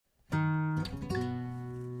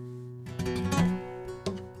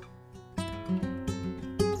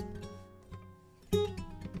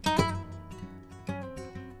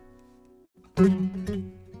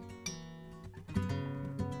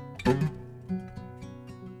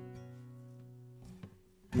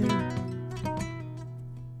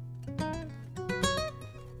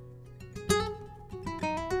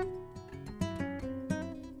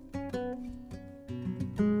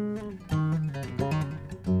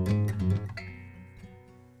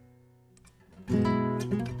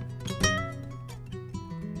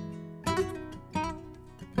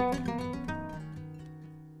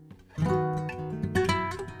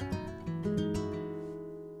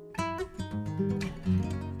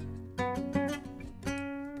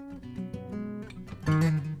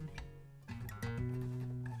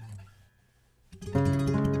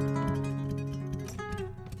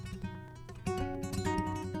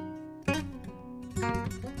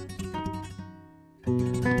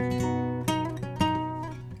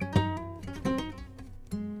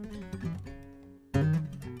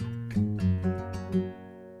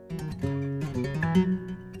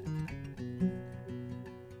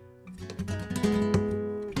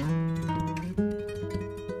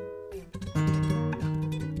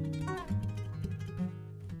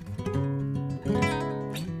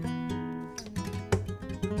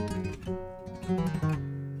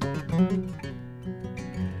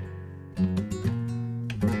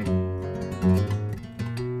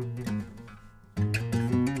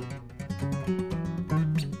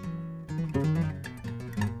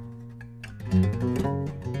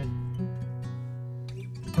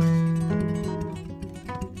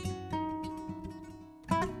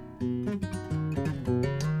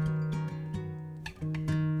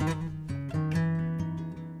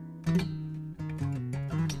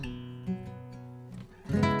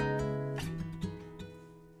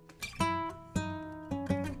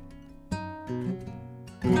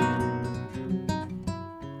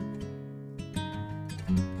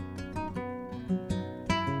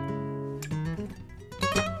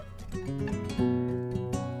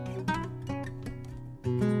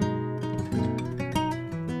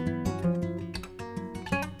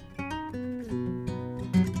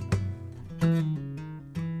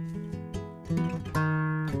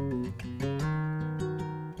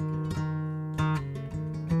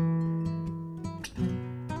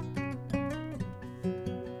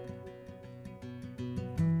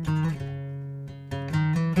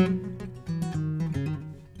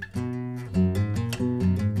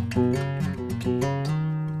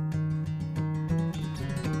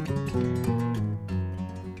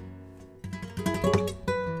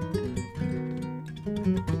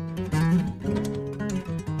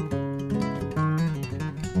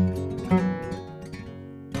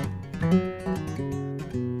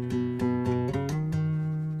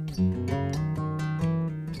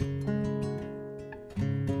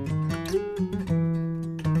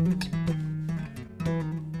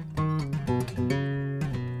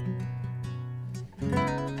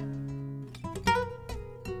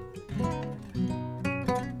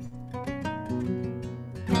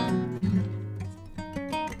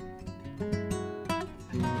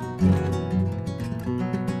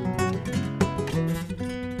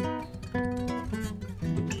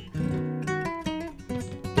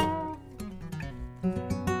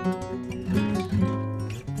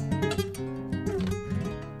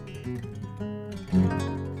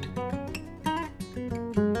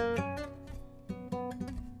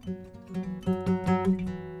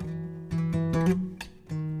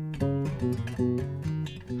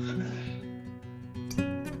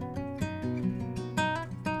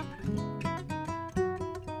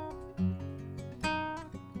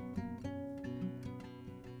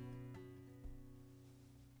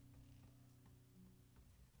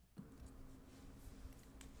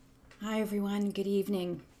Hi, everyone. Good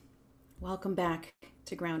evening. Welcome back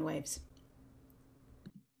to Ground Waves.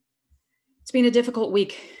 It's been a difficult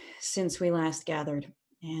week since we last gathered,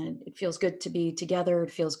 and it feels good to be together.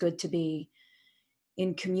 It feels good to be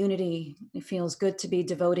in community. It feels good to be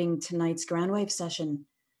devoting tonight's Ground Wave session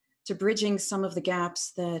to bridging some of the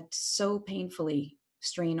gaps that so painfully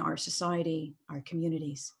strain our society, our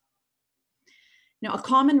communities. Now, a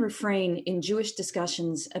common refrain in Jewish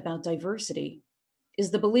discussions about diversity is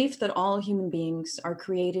the belief that all human beings are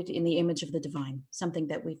created in the image of the divine, something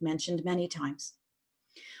that we've mentioned many times.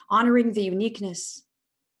 Honoring the uniqueness,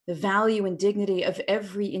 the value and dignity of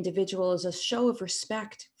every individual is a show of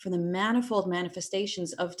respect for the manifold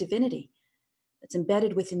manifestations of divinity that's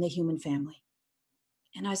embedded within the human family.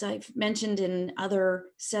 And as I've mentioned in other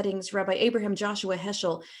settings, Rabbi Abraham Joshua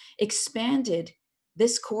Heschel expanded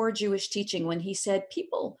this core Jewish teaching when he said,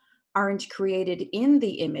 people aren't created in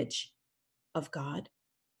the image of God.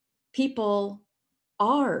 People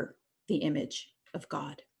are the image of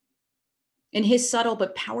God. In his subtle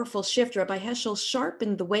but powerful shift, Rabbi Heschel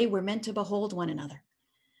sharpened the way we're meant to behold one another,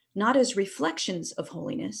 not as reflections of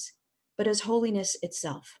holiness, but as holiness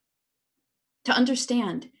itself. To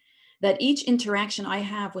understand that each interaction I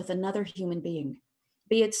have with another human being,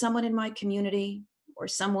 be it someone in my community or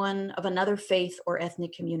someone of another faith or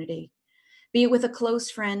ethnic community, be it with a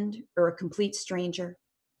close friend or a complete stranger,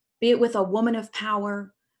 be it with a woman of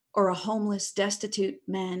power or a homeless, destitute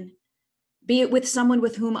man, be it with someone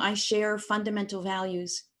with whom I share fundamental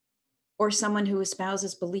values or someone who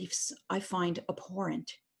espouses beliefs I find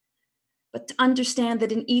abhorrent. But to understand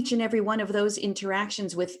that in each and every one of those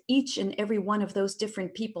interactions with each and every one of those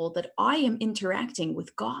different people, that I am interacting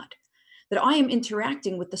with God, that I am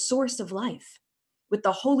interacting with the source of life, with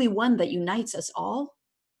the Holy One that unites us all.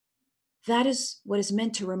 That is what is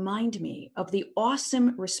meant to remind me of the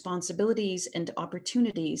awesome responsibilities and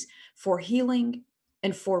opportunities for healing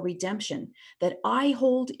and for redemption that I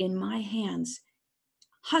hold in my hands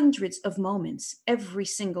hundreds of moments every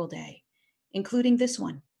single day, including this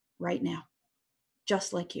one right now,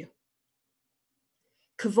 just like you.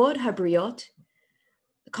 Kavod habriot,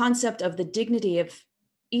 the concept of the dignity of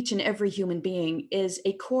each and every human being, is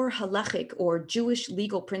a core halachic or Jewish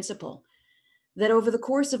legal principle that over the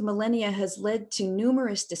course of millennia has led to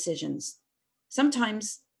numerous decisions,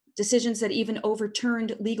 sometimes decisions that even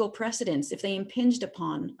overturned legal precedents if they impinged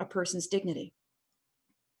upon a person's dignity.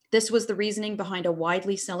 This was the reasoning behind a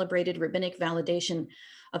widely celebrated rabbinic validation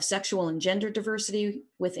of sexual and gender diversity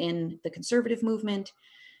within the conservative movement.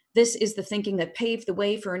 This is the thinking that paved the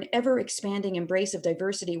way for an ever-expanding embrace of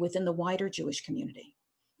diversity within the wider Jewish community.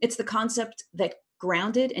 It's the concept that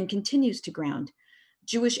grounded and continues to ground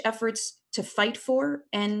Jewish efforts to fight for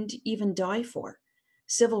and even die for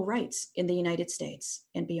civil rights in the United States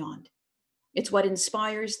and beyond. It's what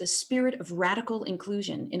inspires the spirit of radical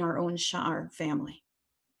inclusion in our own Sha'ar family.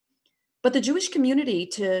 But the Jewish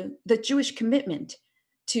commitment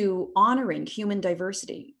to honoring human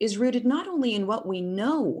diversity is rooted not only in what we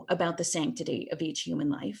know about the sanctity of each human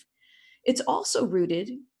life, it's also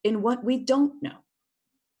rooted in what we don't know.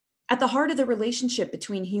 At the heart of the relationship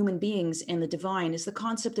between human beings and the divine is the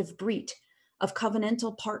concept of brit, of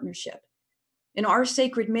covenantal partnership. In our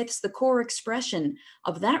sacred myths, the core expression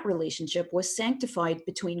of that relationship was sanctified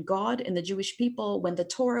between God and the Jewish people when the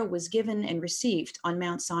Torah was given and received on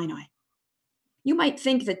Mount Sinai. You might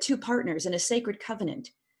think that two partners in a sacred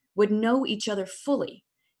covenant would know each other fully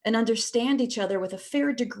and understand each other with a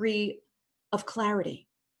fair degree of clarity.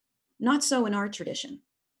 Not so in our tradition,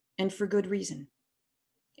 and for good reason.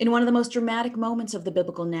 In one of the most dramatic moments of the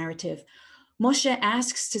biblical narrative, Moshe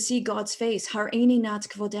asks to see God's face, Hareini nat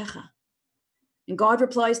kvodecha. And God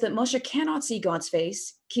replies that Moshe cannot see God's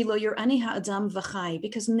face, ki lo yirani ha'adam v'chai,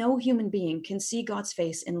 because no human being can see God's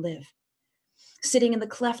face and live. Sitting in the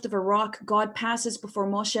cleft of a rock, God passes before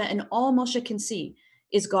Moshe, and all Moshe can see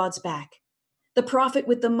is God's back. The prophet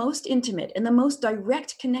with the most intimate and the most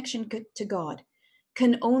direct connection to God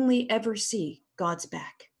can only ever see God's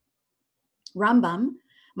back. Rambam,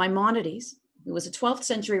 Maimonides, who was a 12th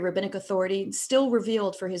century rabbinic authority, still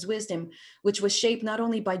revealed for his wisdom, which was shaped not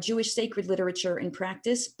only by Jewish sacred literature and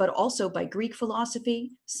practice, but also by Greek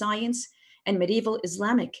philosophy, science, and medieval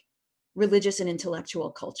Islamic religious and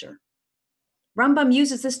intellectual culture. Rambam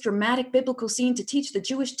uses this dramatic biblical scene to teach the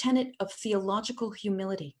Jewish tenet of theological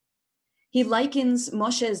humility. He likens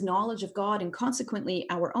Moshe's knowledge of God, and consequently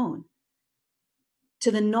our own, to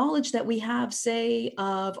the knowledge that we have, say,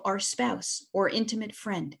 of our spouse or intimate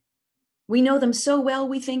friend. We know them so well,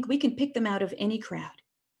 we think we can pick them out of any crowd.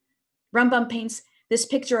 Rambam paints this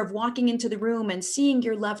picture of walking into the room and seeing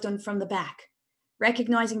your loved one from the back,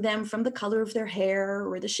 recognizing them from the color of their hair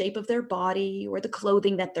or the shape of their body or the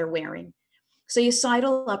clothing that they're wearing. So you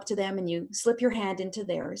sidle up to them and you slip your hand into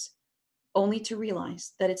theirs, only to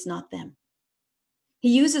realize that it's not them.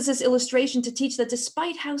 He uses this illustration to teach that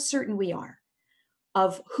despite how certain we are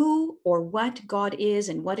of who or what God is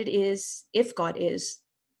and what it is, if God is,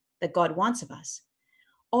 that God wants of us,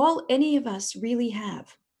 all any of us really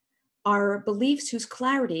have are beliefs whose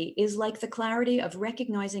clarity is like the clarity of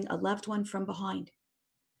recognizing a loved one from behind.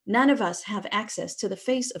 None of us have access to the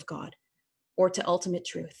face of God or to ultimate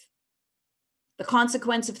truth. The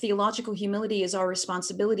consequence of theological humility is our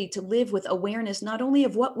responsibility to live with awareness not only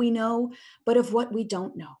of what we know, but of what we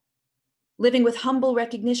don't know. Living with humble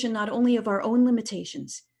recognition not only of our own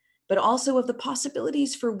limitations, but also of the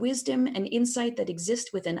possibilities for wisdom and insight that exist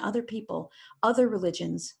within other people, other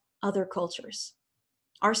religions, other cultures.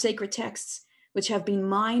 Our sacred texts which have been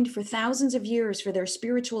mined for thousands of years for their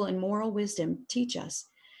spiritual and moral wisdom, teach us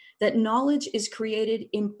that knowledge is created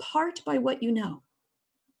in part by what you know,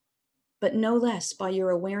 but no less by your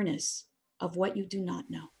awareness of what you do not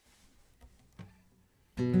know.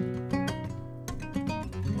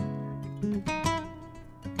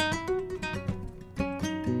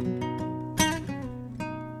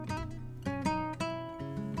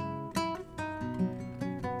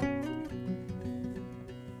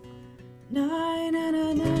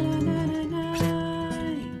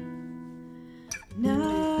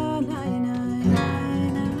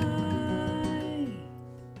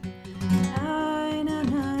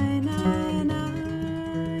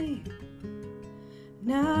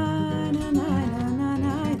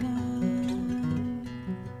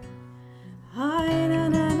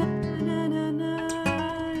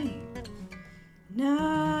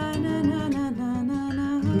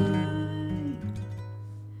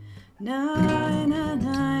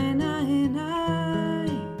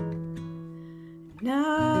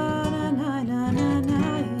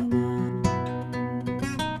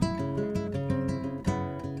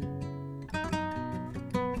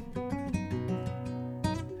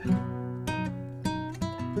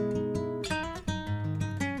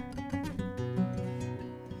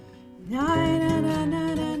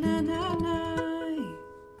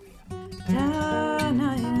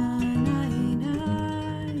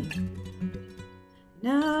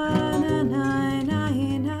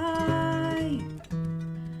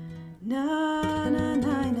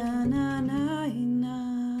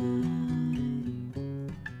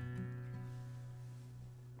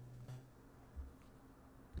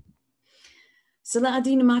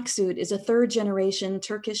 Salah-ad-Din Maksud is a third-generation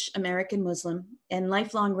Turkish-American Muslim and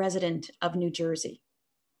lifelong resident of New Jersey.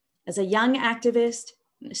 As a young activist,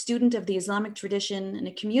 a student of the Islamic tradition, and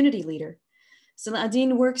a community leader,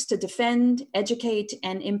 Salah-ad-Din works to defend, educate,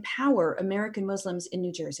 and empower American Muslims in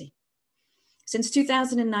New Jersey. Since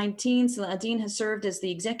 2019, Salah-ad-Din has served as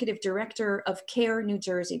the executive director of CARE New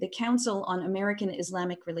Jersey, the Council on American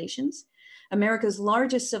Islamic Relations, America's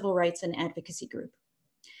largest civil rights and advocacy group.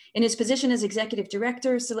 In his position as executive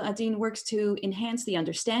director, Salah-ad-Din works to enhance the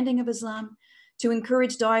understanding of Islam, to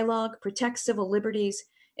encourage dialogue, protect civil liberties,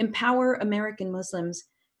 empower American Muslims,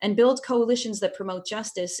 and build coalitions that promote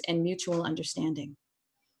justice and mutual understanding.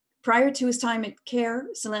 Prior to his time at CARE,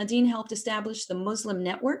 Salah-ad-Din helped establish the Muslim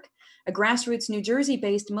Network, a grassroots New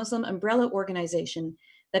Jersey-based Muslim umbrella organization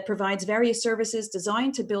that provides various services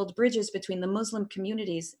designed to build bridges between the Muslim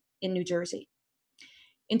communities in New Jersey.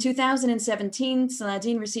 In 2017,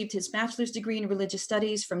 Salah-ad-Din received his bachelor's degree in religious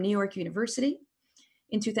studies from New York University.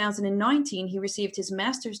 In 2019, he received his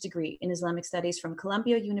master's degree in Islamic studies from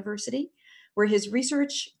Columbia University, where his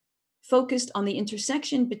research focused on the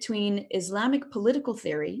intersection between Islamic political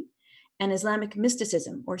theory and Islamic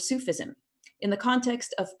mysticism or Sufism in the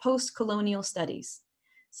context of post-colonial studies.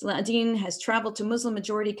 Salah-ad-Din has traveled to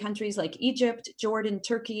Muslim-majority countries like Egypt, Jordan,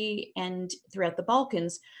 Turkey, and throughout the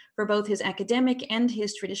Balkans for both his academic and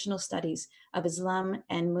his traditional studies of Islam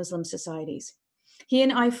and Muslim societies. He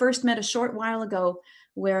and I first met a short while ago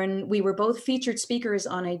when we were both featured speakers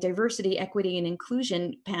on a diversity, equity, and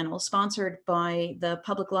inclusion panel sponsored by the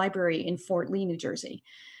Public Library in Fort Lee, New Jersey.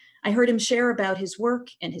 I heard him share about his work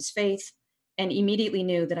and his faith, and immediately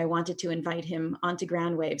knew that I wanted to invite him onto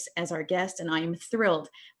Groundwaves as our guest, and I am thrilled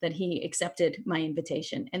that he accepted my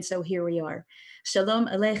invitation. And so here we are. Shalom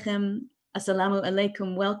Aleichem, Assalamu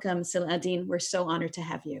Alaikum, welcome Salah-ad-Din. We're so honored to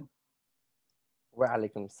have you. Wa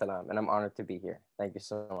alaikum salam, and I'm honored to be here. Thank you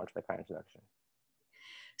so much for the kind introduction.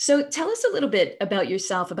 So tell us a little bit about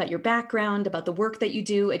yourself, about your background, about the work that you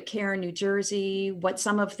do at CARE New Jersey, what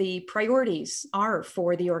some of the priorities are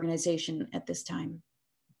for the organization at this time.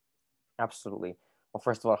 Absolutely. Well,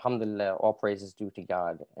 first of all, alhamdulillah, all praise is due to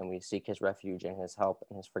God, and we seek his refuge and his help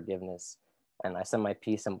and his forgiveness. And I send my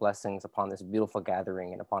peace and blessings upon this beautiful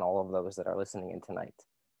gathering and upon all of those that are listening in tonight.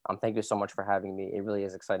 Thank you so much for having me. It really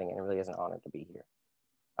is exciting and it really is an honor to be here.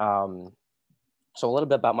 So a little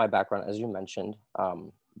bit about my background, as you mentioned,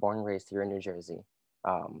 born and raised here in New Jersey,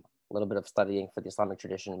 a little bit of studying for the Islamic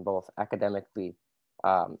tradition, both academically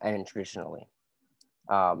and traditionally.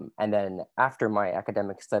 And then after my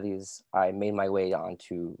academic studies, I made my way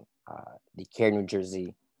onto the CARE New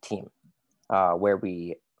Jersey team, where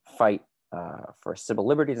we fight for civil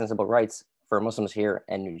liberties and civil rights for Muslims here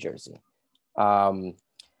in New Jersey.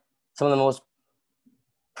 Some of the most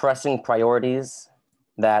pressing priorities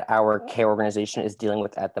that our CARE organization is dealing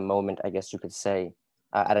with at the moment, I guess you could say,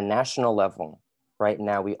 at a national level, right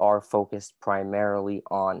now we are focused primarily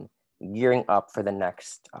on gearing up for the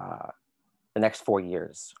next 4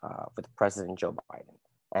 years with President Joe Biden.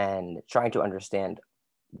 and trying to understand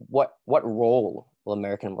what role will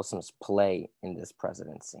American Muslims play in this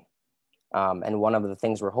presidency. And one of the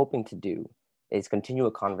things we're hoping to do is continue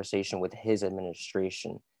a conversation with his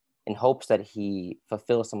administration in hopes that he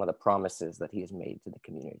fulfills some of the promises that he has made to the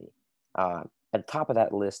community. At the top of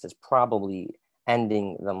that list is probably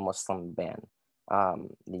ending the Muslim ban,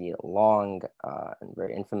 the long and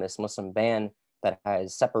very infamous Muslim ban that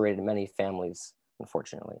has separated many families,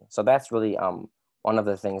 unfortunately. So that's really one of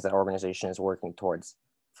the things that our organization is working towards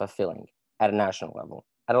fulfilling at a national level.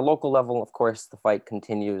 At a local level, of course, the fight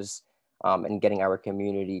continues in getting our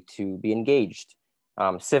community to be engaged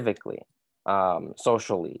civically,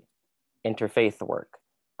 socially, interfaith work,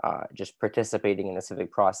 just participating in the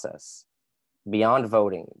civic process, beyond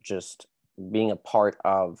voting, just being a part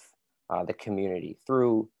of the community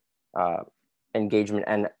through engagement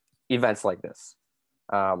and events like this.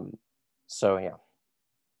 So yeah.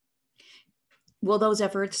 Will those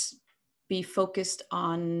efforts be focused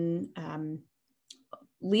on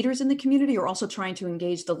leaders in the community, or also trying to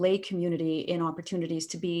engage the lay community in opportunities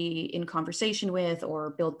to be in conversation with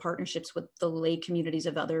or build partnerships with the lay communities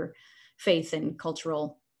of other faith and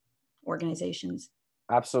cultural organizations?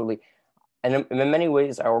 Absolutely. And in many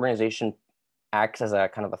ways, our organization acts as a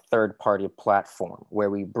kind of a third party platform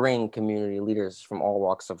where we bring community leaders from all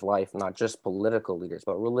walks of life, not just political leaders,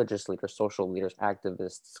 but religious leaders, social leaders,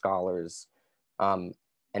 activists, scholars, and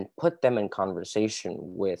put them in conversation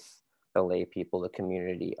with the lay people, the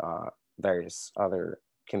community, various other,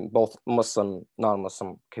 both Muslim,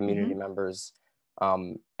 non-Muslim community members,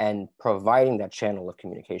 and providing that channel of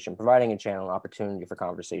communication, providing a channel, opportunity for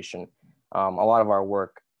conversation. A lot of our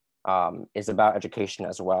work is about education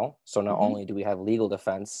as well. So not only do we have legal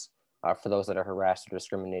defense for those that are harassed or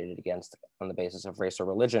discriminated against on the basis of race or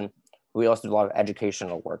religion, we also do a lot of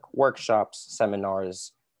educational work, workshops,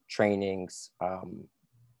 seminars, trainings,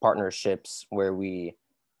 partnerships where we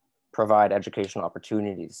provide educational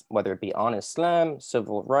opportunities, whether it be on Islam,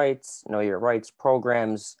 civil rights, know your rights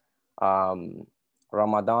programs, Ramadan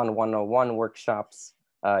 101 workshops,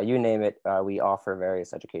 you name it, we offer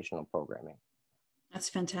various educational programming. That's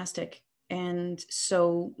fantastic and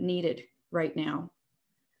so needed right now.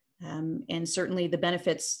 And certainly the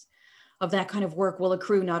benefits of that kind of work will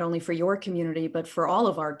accrue not only for your community, but for all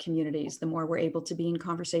of our communities, the more we're able to be in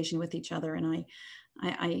conversation with each other. And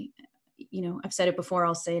I you know, I've said it before,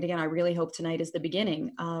 I'll say it again. I really hope tonight is the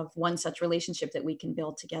beginning of one such relationship that we can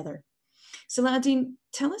build together. Salahuddin,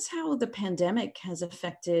 tell us how the pandemic has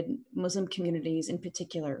affected Muslim communities in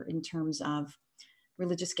particular in terms of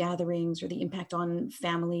religious gatherings or the impact on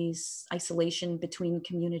families, isolation between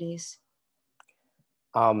communities.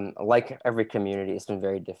 Like every community, it's been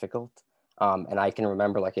very difficult. And I can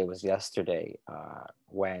remember like it was yesterday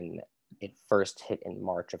when it first hit in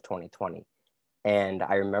March of 2020. And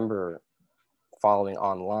I remember following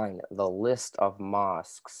online the list of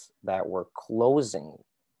mosques that were closing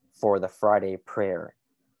for the Friday prayer.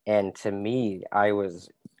 And to me,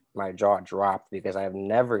 my jaw dropped because I have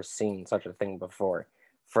never seen such a thing before.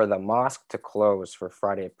 For the mosque to close for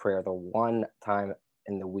Friday prayer, the one time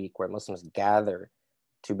in the week where Muslims gather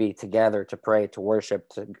to be together, to pray, to worship,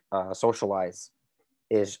 to socialize,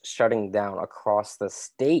 is shutting down across the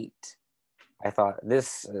state. I thought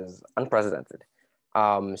this is unprecedented.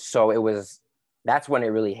 So that's when it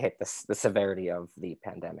really hit the severity of the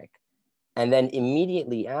pandemic. And then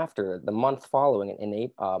immediately after, the month following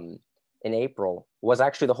in April was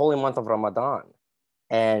actually the holy month of Ramadan.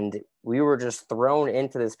 And we were just thrown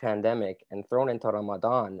into this pandemic and thrown into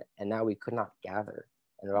Ramadan, and now we could not gather.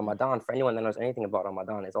 And Ramadan, for anyone that knows anything about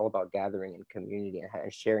Ramadan, is all about gathering in community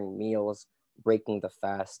and sharing meals, breaking the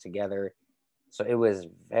fast together. So it was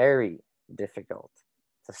very difficult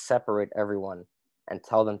to separate everyone and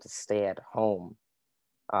tell them to stay at home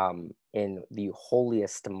in the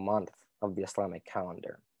holiest month of the Islamic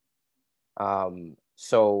calendar.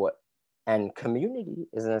 And community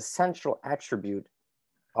is an essential attribute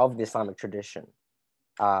of the Islamic tradition.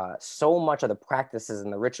 So much of the practices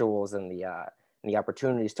and the rituals and the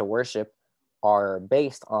opportunities to worship are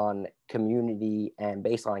based on community and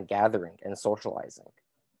based on gathering and socializing.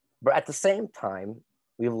 But at the same time,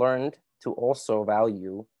 we've learned to also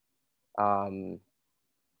value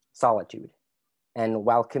solitude. And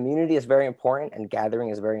while community is very important and gathering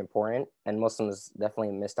is very important, and Muslims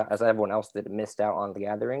definitely missed out, as everyone else did, missed out on the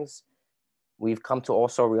gatherings, we've come to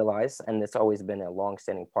also realize, and it's always been a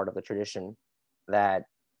long-standing part of the tradition, that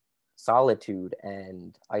solitude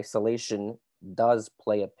and isolation does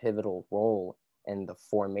play a pivotal role in the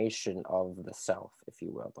formation of the self, if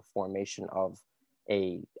you will, the formation of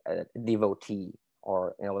a devotee,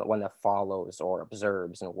 or one that follows or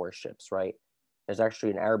observes and worships, right? There's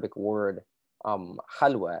actually an Arabic word,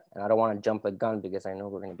 halwa, and I don't want to jump the gun because I know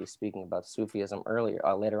we're going to be speaking about Sufism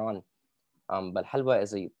later on. But halwa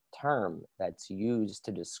is a term that's used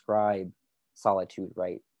to describe solitude,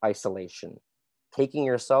 right? Isolation, taking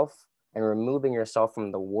yourself and removing yourself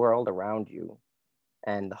from the world around you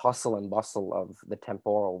and the hustle and bustle of the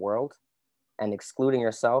temporal world, and excluding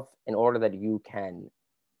yourself in order that you can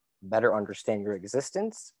better understand your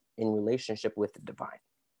existence in relationship with the divine.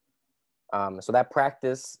 So that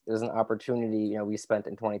practice is an opportunity, we spent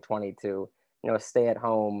in 2020 to, stay at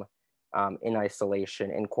home, in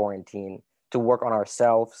isolation, in quarantine, to work on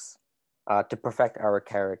ourselves, to perfect our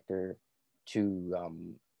character,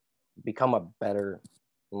 to become a better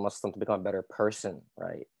Muslim, to become a better person,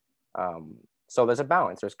 right? So there's a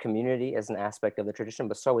balance. There's community as an aspect of the tradition,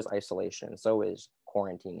 but so is isolation, so is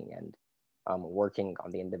quarantining and working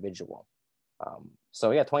on the individual.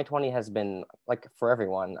 So yeah, 2020 has been, like, for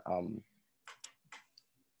everyone,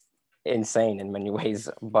 insane in many ways,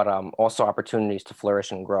 but also opportunities to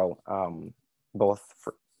flourish and grow, both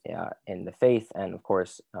in the faith and, of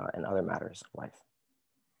course, in other matters of life.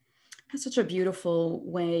 That's such a beautiful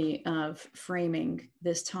way of framing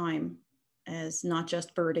this time as not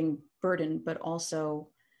just burden, but also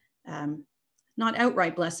not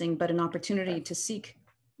outright blessing, but an opportunity to seek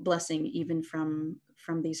blessing even from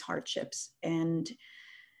these hardships. And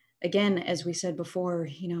again, as we said before,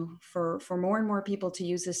 for more and more people to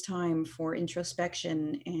use this time for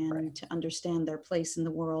introspection and Right. to understand their place in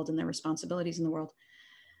the world and their responsibilities in the world,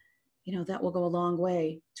 that will go a long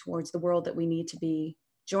way towards the world that we need to be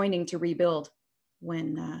joining to rebuild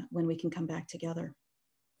when we can come back together.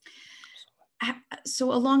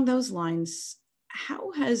 So along those lines,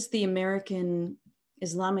 how has the American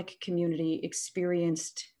Islamic community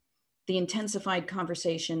experienced the intensified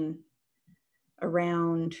conversation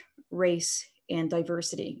around race and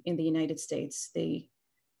diversity in the United States, the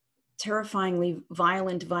terrifyingly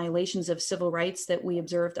violent violations of civil rights that we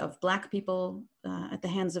observed of Black people at the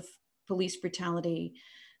hands of police brutality,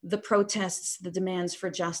 the protests, the demands for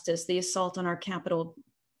justice, the assault on our Capitol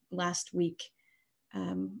last week?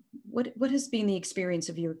 What has been the experience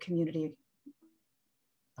of your community?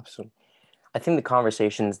 Absolutely. I think the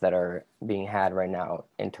conversations that are being had right now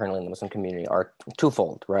internally in the Muslim community are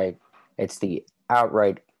twofold, right? It's the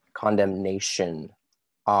outright condemnation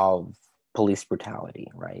of police brutality,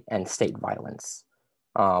 right, and state violence,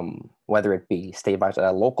 whether it be state violence at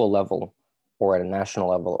a local level or at a national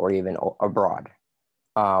level or even abroad,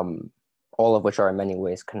 all of which are in many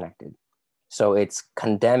ways connected. So it's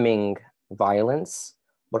condemning violence,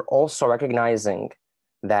 but also recognizing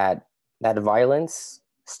that violence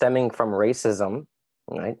stemming from racism,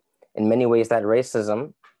 right? In many ways, that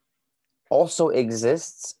racism also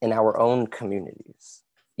exists in our own communities,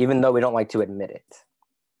 even though we don't like to admit it,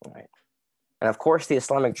 right? And of course, the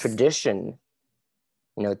Islamic tradition,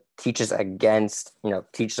 teaches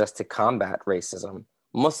us to combat racism.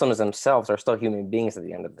 Muslims themselves are still human beings at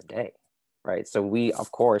the end of the day, right? So we,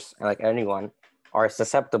 of course, like anyone, are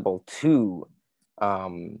susceptible to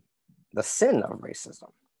the sin of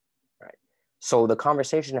racism. So the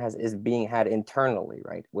conversation is being had internally,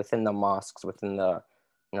 right, within the mosques, within the,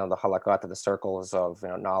 the halakat, the circles of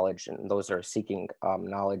knowledge, and those that are seeking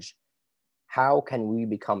knowledge. How can we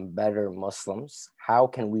become better Muslims? How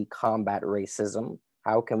can we combat racism?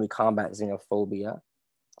 How can we combat xenophobia,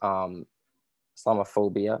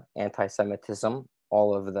 Islamophobia, anti-Semitism,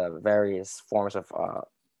 all of the various forms of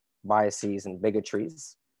biases and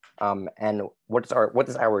bigotries? And what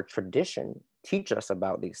does our tradition teach us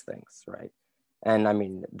about these things, right? And I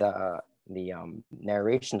mean, the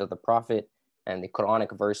narrations of the Prophet and the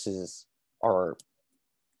Quranic verses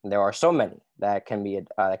there are so many that can be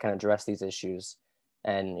that can address these issues.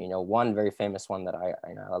 And one very famous one that I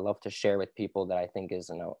love to share with people that I think is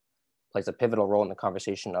plays a pivotal role in the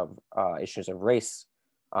conversation of issues of race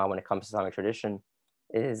when it comes to Islamic tradition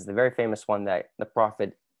is the very famous one that the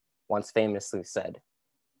Prophet once famously said,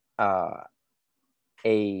 a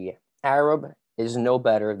Arab is no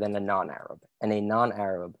better than a non-Arab, and a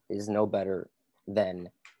non-Arab is no better than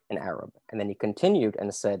an Arab. And then he continued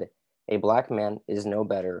and said, a Black man is no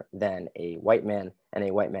better than a white man, and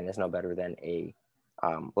a white man is no better than a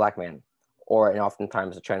Black man. And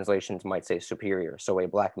oftentimes the translations might say superior. So a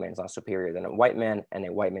Black man is not superior than a white man, and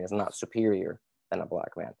a white man is not superior than a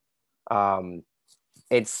Black man.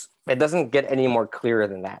 It doesn't get any more clearer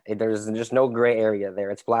than that. There's just no gray area there.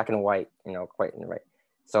 It's black and white, quite right.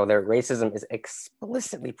 So their racism is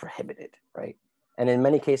explicitly prohibited, right? And in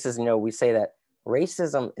many cases, we say that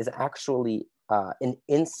racism is actually an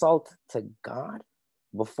insult to God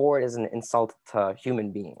before it is an insult to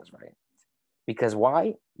human beings, right? Because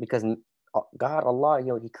why? Because God,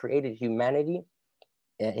 Allah, He created humanity.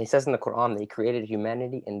 And He says in the Quran that He created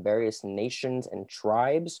humanity in various nations and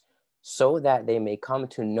tribes so that they may come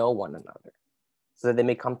to know one another, so that they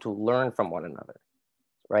may come to learn from one another,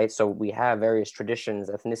 right? So we have various traditions,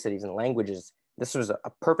 ethnicities, and languages. This was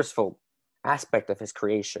a purposeful aspect of His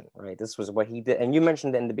creation, right? This was what He did. And you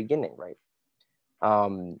mentioned it in the beginning, right?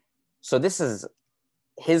 So this is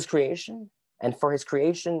His creation, and for His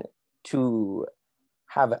creation to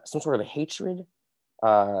have some sort of hatred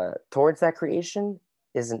towards that creation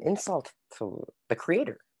is an insult to the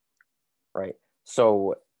Creator, right?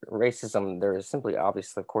 So racism, there is simply,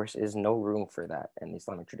 obviously, of course, is no room for that in the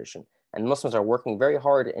Islamic tradition. And Muslims are working very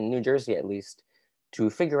hard in New Jersey, at least, to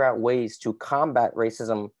figure out ways to combat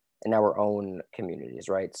racism in our own communities,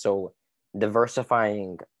 right? So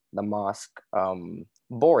diversifying the mosque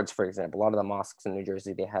boards, for example. A lot of the mosques in New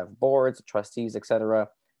Jersey, they have boards, trustees, etc.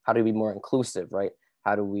 How do we be more inclusive, right?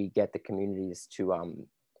 How do we get the communities to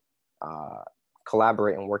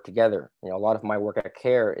collaborate and work together? A lot of my work at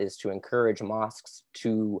CARE is to encourage mosques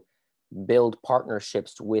to build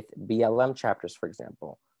partnerships with BLM chapters, for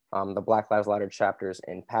example, the Black Lives Matter chapters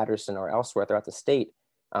in Patterson or elsewhere throughout the state,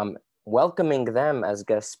 welcoming them as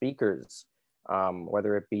guest speakers,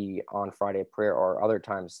 whether it be on Friday prayer or other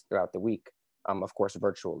times throughout the week, of course,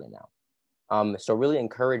 virtually now. So really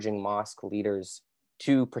encouraging mosque leaders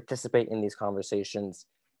to participate in these conversations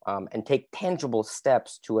and take tangible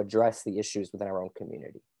steps to address the issues within our own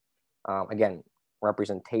community. Again,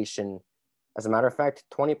 representation. As a matter of fact,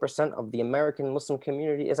 20% of the American Muslim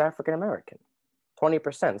community is African American.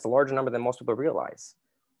 20%. It's a larger number than most people realize.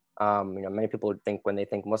 Many people think when they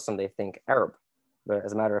think Muslim, they think Arab. But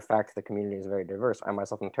as a matter of fact, the community is very diverse. I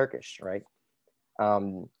myself am Turkish, right?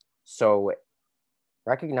 So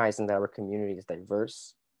recognizing that our community is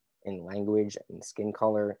diverse in language and skin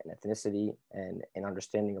color and ethnicity and in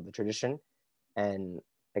understanding of the tradition, and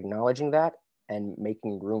acknowledging that and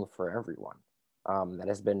making room for everyone. That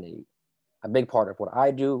has been a big part of what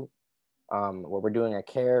I do, what we're doing at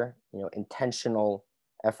CARE, intentional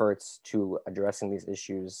efforts to addressing these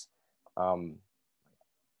issues.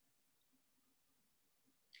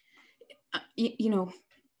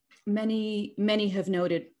 Many have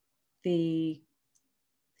noted the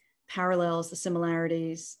parallels, the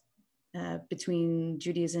similarities between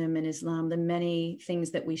Judaism and Islam, the many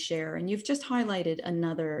things that we share. And you've just highlighted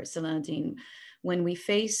another, Saladin. When we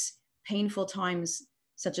face painful times,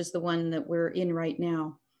 such as the one that we're in right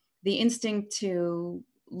now, the instinct to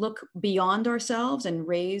look beyond ourselves and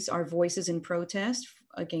raise our voices in protest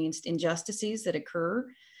against injustices that occur,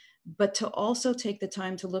 but to also take the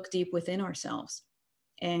time to look deep within ourselves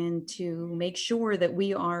and to make sure that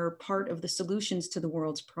we are part of the solutions to the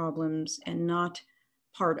world's problems and not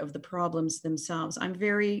part of the problems themselves. I'm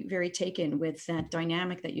very, very taken with that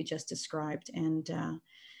dynamic that you just described. And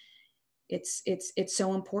it's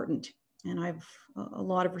so important. And I've a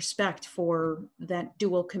lot of respect for that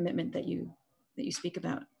dual commitment that you speak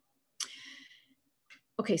about.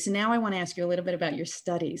 Okay, so now I want to ask you a little bit about your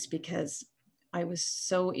studies, because I was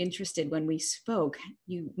so interested when we spoke.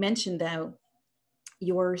 You mentioned that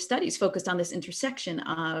your studies focused on this intersection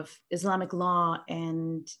of Islamic law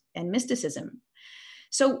and mysticism.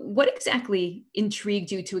 So what exactly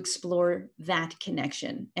intrigued you to explore that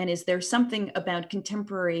connection? And is there something about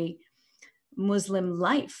contemporary Muslim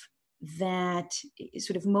life that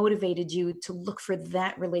sort of motivated you to look for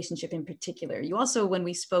that relationship in particular? You also, when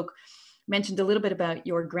we spoke, mentioned a little bit about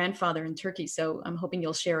your grandfather in Turkey. So I'm hoping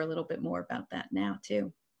you'll share a little bit more about that now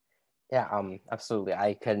too. Yeah, absolutely.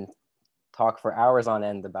 I can talk for hours on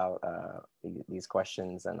end about these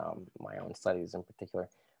questions and my own studies in particular.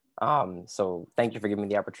 So thank you for giving me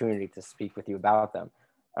the opportunity to speak with you about them.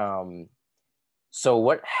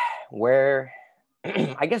 Where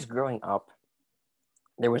I guess growing up,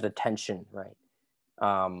 there was a tension, right,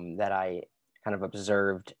 that I kind of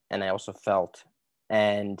observed and I also felt.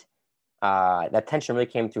 And that tension really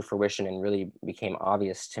came to fruition and really became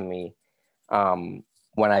obvious to me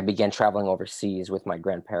when I began traveling overseas with my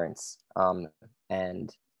grandparents,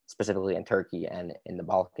 and specifically in Turkey and in the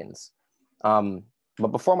Balkans. But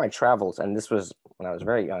before my travels, and this was when I was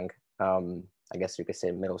very young, I guess you could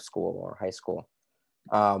say middle school or high school,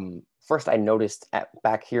 first I noticed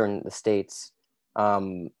back here in the States,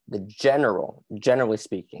 generally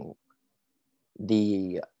speaking,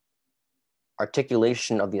 the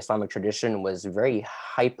articulation of the Islamic tradition was very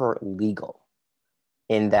hyper legal,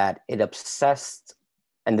 in that it obsessed,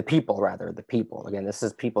 and the people, again, this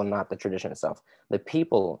is people, not the tradition itself. The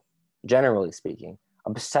people, generally speaking,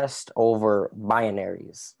 obsessed over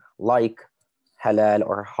binaries like halal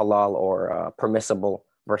or halal or permissible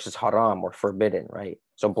versus haram or forbidden, right?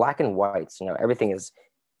 So black and whites, everything is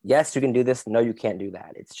yes, you can do this, no, you can't do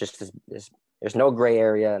that. It's just there's no gray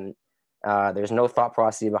area, and there's no thought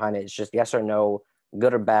process behind it. It's just yes or no,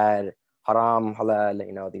 good or bad, haram,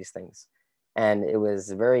 halal, these things. And it was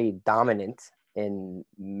very dominant in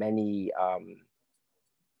many,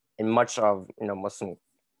 in much of, Muslim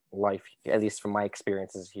life, at least from my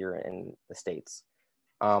experiences here in the States.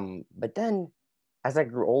 But then as I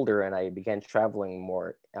grew older and I began traveling more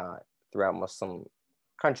throughout Muslim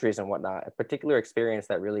countries and whatnot, a particular experience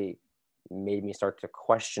that really made me start to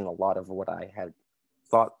question a lot of what I had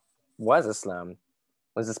thought was Islam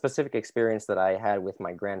was a specific experience that I had with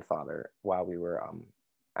my grandfather while we were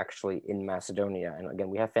actually in Macedonia. And again,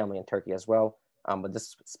 we have family in Turkey as well. But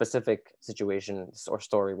this specific situation or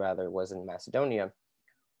story rather was in Macedonia,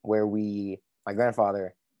 where my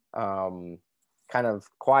grandfather kind of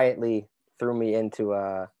quietly threw me into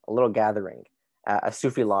a little gathering, a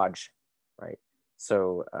Sufi lodge, right?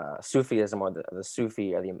 So Sufism, or the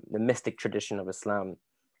Sufi, or the mystic tradition of Islam,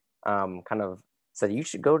 kind of said, you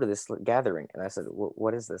should go to this gathering. And I said,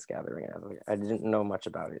 what is this gathering? And I was like, I didn't know much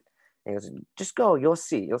about it. And he goes, just go, you'll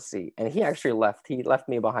see. And he actually left. He left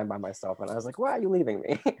me behind by myself. And I was like, why are you leaving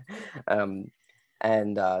me?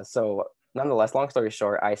 So nonetheless, long story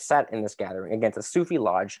short, I sat in this gathering. Again, it's a Sufi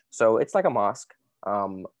lodge. So it's like a mosque,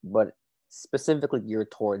 but specifically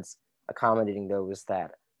geared towards accommodating those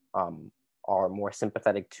that are more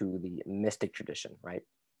sympathetic to the mystic tradition, right?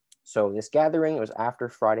 So this gathering was after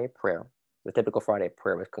Friday prayer. The typical Friday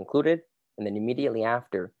prayer was concluded, and then immediately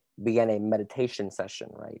after began a meditation session,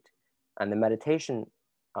 right? And the meditation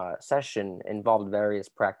session involved various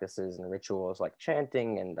practices and rituals like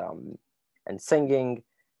chanting and singing,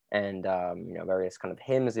 and various kind of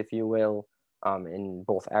hymns, if you will, in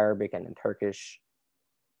both Arabic and in Turkish,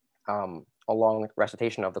 along with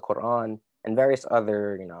recitation of the Quran and various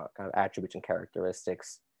other kind of attributes and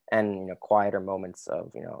characteristics, and quieter moments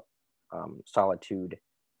of solitude.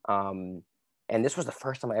 And this was the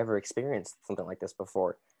first time I ever experienced something like this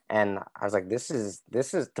before. And I was like, this is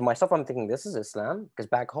to myself, I'm thinking, this is Islam? Because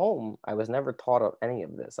back home, I was never taught of any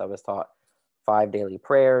of this. I was taught 5 daily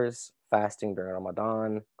prayers, fasting during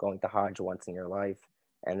Ramadan, going to Hajj once in your life,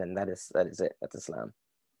 and then that is it. That's Islam.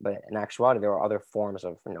 But in actuality, there are other forms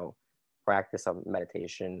of practice of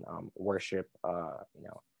meditation, worship,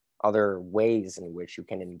 other ways in which you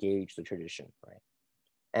can engage the tradition, right?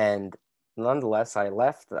 And nonetheless, I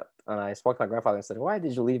left and I spoke to my grandfather and said, why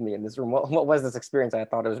did you leave me in this room? What was this experience? I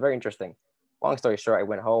thought it was very interesting. Long story short, I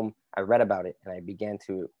went home, I read about it, and I began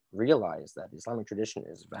to realize that the Islamic tradition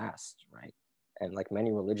is vast, right? And like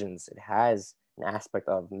many religions, it has an aspect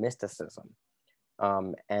of mysticism.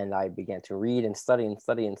 And I began to read and study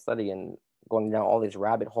and going down all these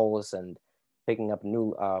rabbit holes and picking up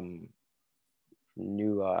new,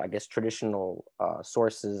 I guess, traditional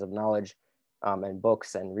sources of knowledge and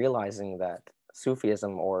books, and realizing that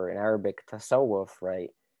Sufism, or in Arabic, tasawwuf, right,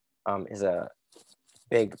 is a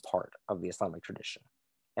big part of the Islamic tradition.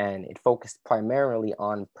 And it focused primarily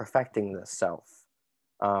on perfecting the self.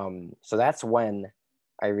 So that's when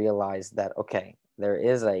I realized that, okay, there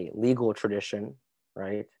is a legal tradition,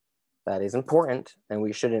 right, that is important and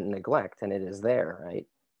we shouldn't neglect, and it is there, right?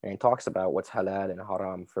 And it talks about what's halal and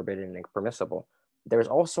haram, forbidden and permissible. There's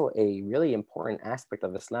also a really important aspect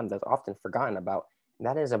of Islam that's often forgotten about, and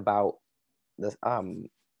that is about the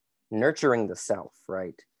nurturing the self,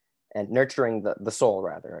 right? And nurturing the soul,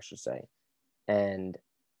 rather, I should say, and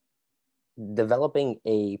developing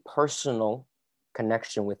a personal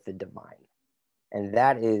connection with the divine. And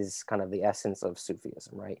that is kind of the essence of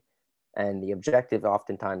Sufism, right? And the objective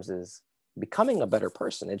oftentimes is becoming a better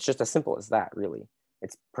person. It's just as simple as that, really.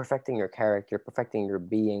 It's perfecting your character, perfecting your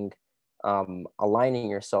being, aligning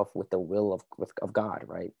yourself with the will of God,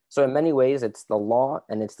 right? So in many ways, it's the law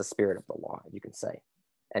and it's the spirit of the law, you can say.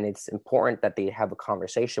 And it's important that they have a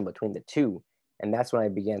conversation between the two. And that's when I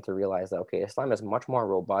began to realize that, okay, Islam is much more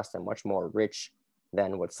robust and much more rich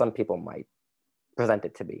than what some people might present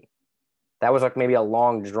it to be. That was like maybe a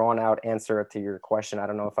long, drawn out answer to your question. I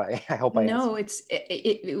don't know if I hope I No, answered.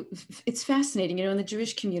 it's fascinating. In the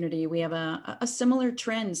Jewish community, we have a similar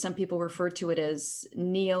trend. Some people refer to it as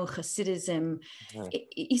neo-Hasidism,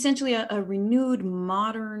 Mhm. Essentially a renewed,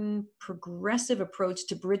 modern, progressive approach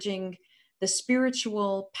to bridging the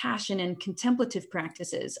spiritual passion and contemplative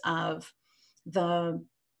practices of the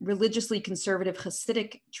religiously conservative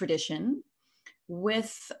Hasidic tradition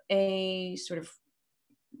with a sort of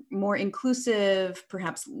more inclusive,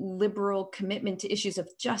 perhaps liberal commitment to issues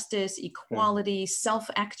of justice, equality,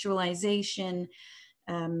 self-actualization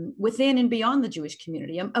within and beyond the Jewish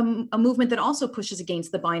community, a movement that also pushes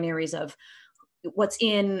against the binaries of what's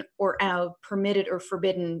in or out, permitted or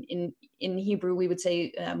forbidden. In Hebrew, we would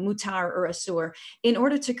say mutar or asur, in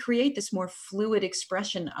order to create this more fluid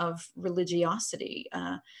expression of religiosity,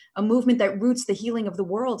 a movement that roots the healing of the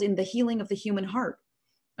world in the healing of the human heart,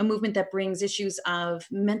 a movement that brings issues of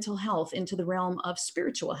mental health into the realm of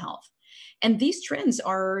spiritual health. And these trends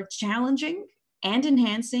are challenging and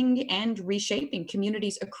enhancing and reshaping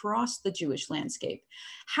communities across the Jewish landscape.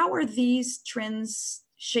 How are these trends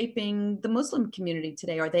shaping the Muslim community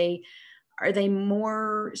today? Are they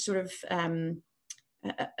more sort of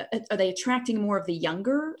are they attracting more of the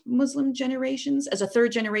younger Muslim generations? As a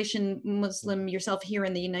third generation Muslim yourself here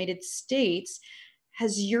in the United States,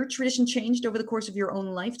 has your tradition changed over the course of your own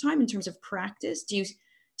lifetime in terms of practice? Do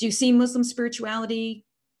you see Muslim spirituality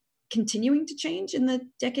continuing to change in the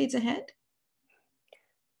decades ahead?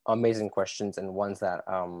 Amazing questions, and ones that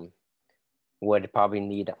would probably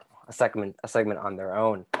need a segment on their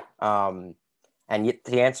own. And yet,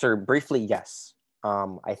 to answer briefly, yes.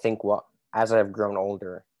 I think as I've grown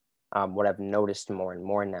older, what I've noticed more and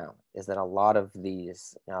more now is that a lot of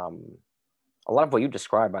what you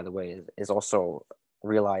described, by the way, is also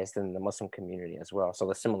realized in the Muslim community as well. So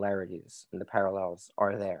the similarities and the parallels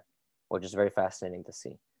are there, which is very fascinating to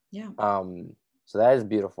see. Yeah. So that is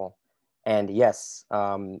beautiful. And yes,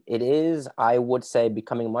 it is, I would say,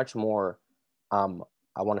 becoming much more,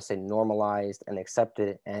 I want to say, normalized and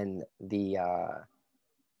accepted, and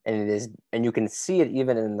and you can see it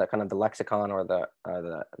even in the kind of the lexicon or the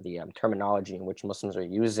terminology in which Muslims are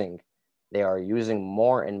using. They are using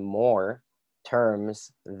more and more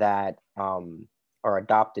terms that are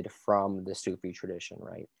adopted from the Sufi tradition,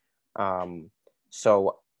 right?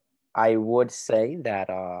 So I would say that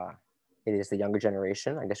it is the younger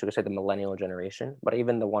generation. I guess you could say the millennial generation, but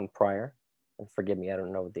even the one prior. And forgive me, I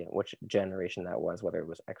don't know which generation that was, whether it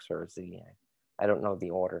was X or Z. I don't know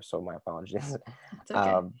the order, so my apologies. It's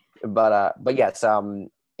okay. But yes,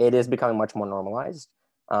 it is becoming much more normalized,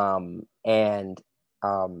 and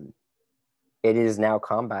it is now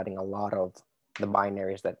combating a lot of the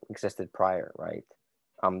binaries that existed prior, right?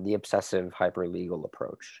 The obsessive hyper-legal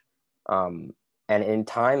approach. And in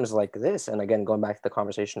times like this, and again, going back to the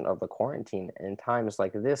conversation of the quarantine, in times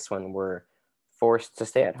like this, when we're forced to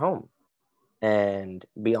stay at home and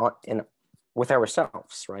be with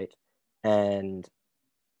ourselves, right? And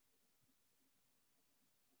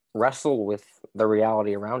wrestle with the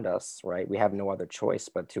reality around us, right? We have no other choice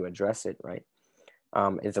but to address it, right?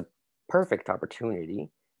 It's a perfect opportunity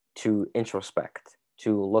to introspect,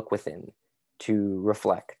 to look within, to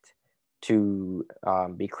reflect, to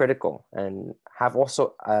be critical, and have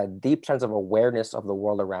also a deep sense of awareness of the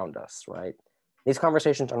world around us, right? These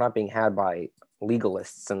conversations are not being had by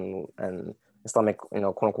legalists and Islamic, quote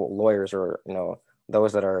unquote, lawyers, or,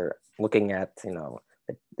 those that are looking at,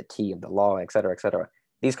 the key of the law, et cetera, et cetera.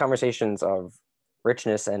 These conversations of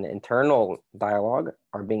richness and internal dialogue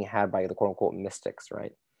are being had by the quote unquote mystics,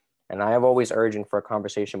 right? And I have always urging for a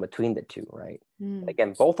conversation between the two, right?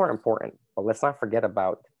 Again, both are important, but let's not forget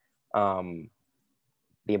about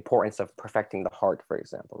the importance of perfecting the heart, for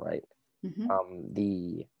example, right?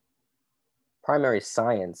 The primary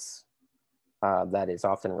science that is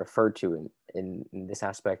often referred to in this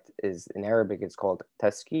aspect is, in Arabic, it's called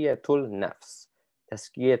tazkiyatul nafs.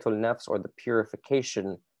 Tazkiyatul nafs, or the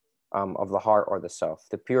purification of the heart or the self,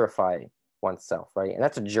 to purify oneself, right? And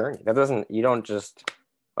that's a journey. You don't just,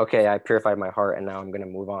 okay, I purified my heart and now I'm going to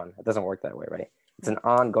move on. It doesn't work that way, right? It's an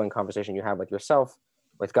ongoing conversation you have with yourself,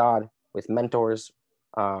 with God, with mentors,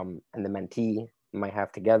 and the mentee you might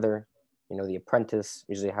have together. The apprentice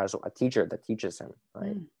usually has a teacher that teaches him,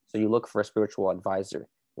 right? So you look for a spiritual advisor,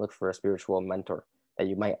 you look for a spiritual mentor that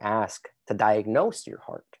you might ask to diagnose your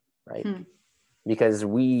heart, right? Because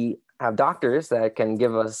we have doctors that can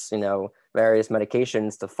give us, various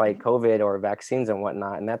medications to fight COVID or vaccines and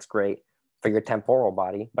whatnot, and that's great for your temporal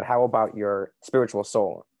body. But how about your spiritual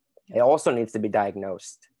soul? It also needs to be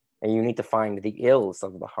diagnosed, and you need to find the ills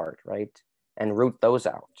of the heart, right? And root those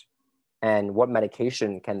out. And what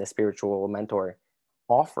medication can the spiritual mentor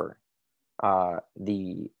offer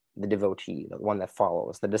the devotee, the one that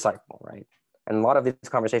follows, the disciple, right? And a lot of these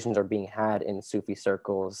conversations are being had in Sufi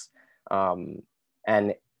circles.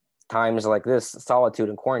 And times like this, solitude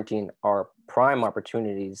and quarantine, are prime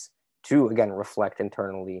opportunities to, again, reflect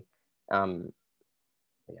internally.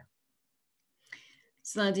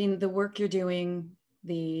 Saladin, the work you're doing,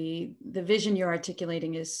 the vision you're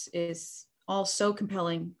articulating is all so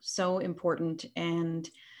compelling, so important. And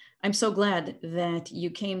I'm so glad that you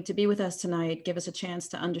came to be with us tonight, give us a chance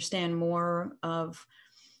to understand more of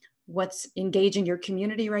what's engaging your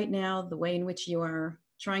community right now, the way in which you are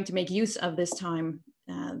trying to make use of this time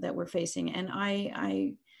that we're facing. And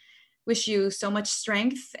I wish you so much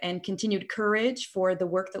strength and continued courage for the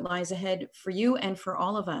work that lies ahead for you and for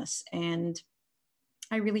all of us. And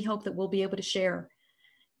I really hope that we'll be able to share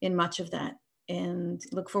in much of that, and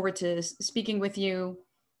look forward to speaking with you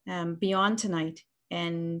beyond tonight,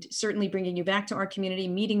 and certainly bringing you back to our community,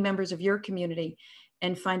 meeting members of your community,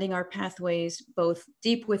 and finding our pathways both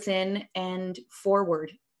deep within and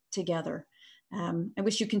forward together. I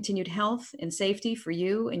wish you continued health and safety for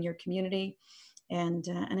you and your community, and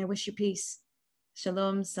I wish you peace.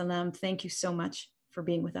 Shalom, salam. Thank you so much for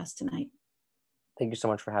being with us tonight. Thank you so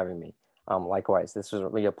much for having me. Likewise, this was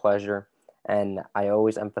really a pleasure. And I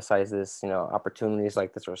always emphasize this, opportunities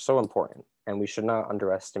like this are so important, and we should not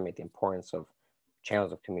underestimate the importance of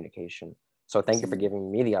channels of communication. So thank you for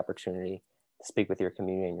giving me the opportunity to speak with your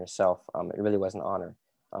community and yourself. It really was an honor,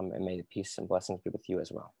 and may the peace and blessings be with you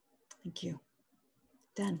as well. Thank you.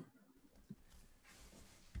 Dan.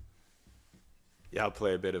 Yeah, I'll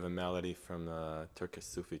play a bit of a melody from the Turkish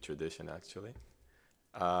Sufi tradition, actually.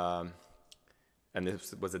 And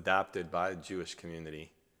this was adapted by the Jewish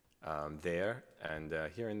community there, and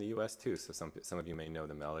here in the US too. So some of you may know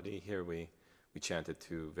the melody. Here we chanted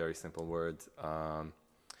two very simple words. Hine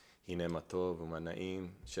matov u'mana'im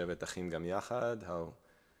shevet achim gam yachad. How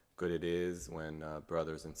good it is when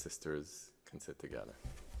brothers and sisters can sit together.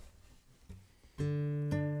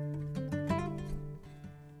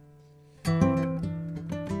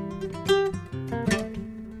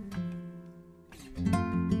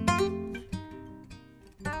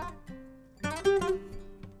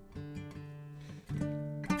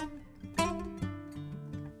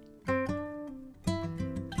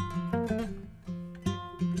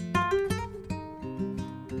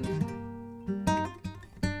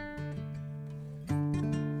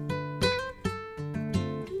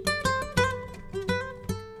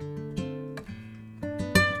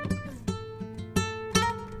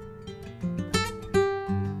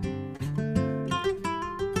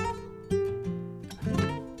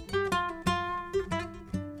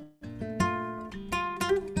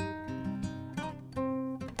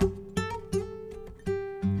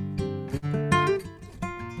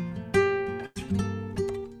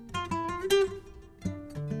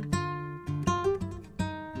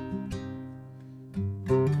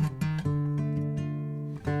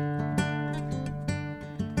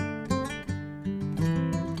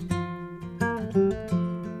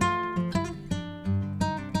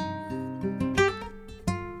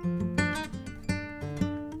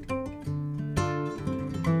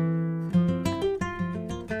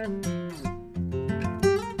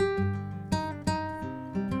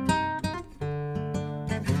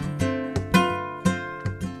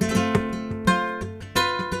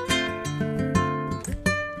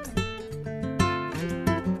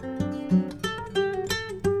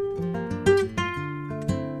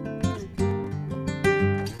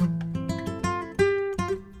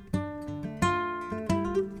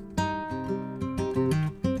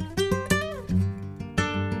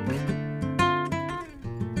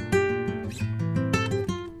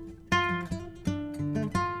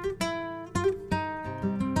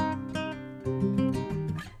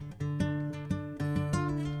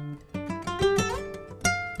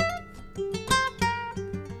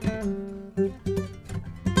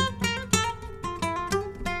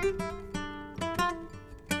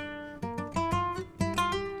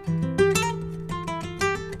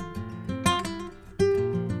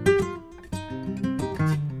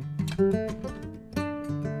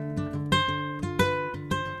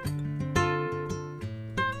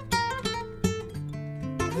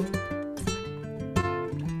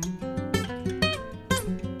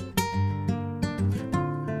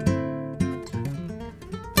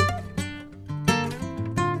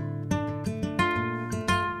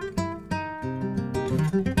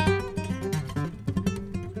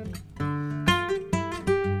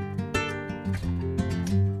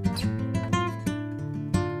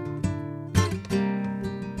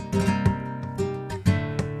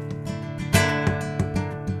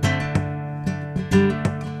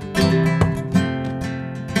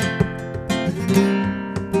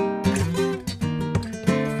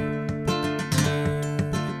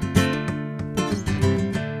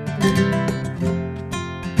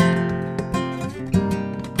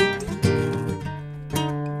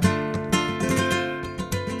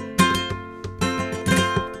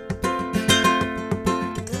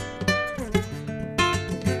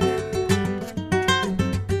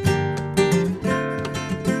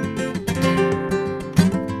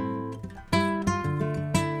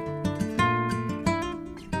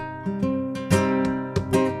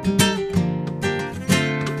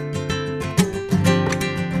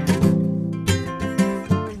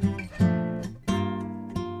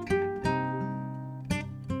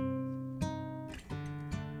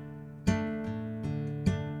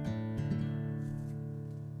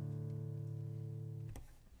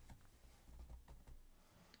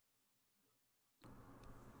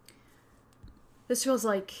 This feels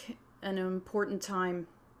like an important time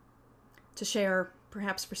to share,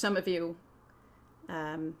 perhaps for some of you,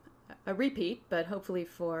 a repeat, but hopefully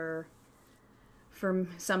for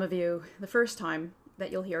some of you, the first time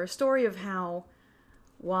that you'll hear a story of how,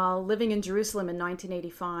 while living in Jerusalem in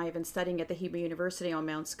 1985 and studying at the Hebrew University on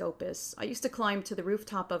Mount Scopus, I used to climb to the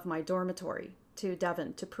rooftop of my dormitory to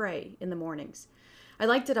Devon to pray in the mornings. I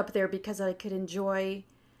liked it up there because I could enjoy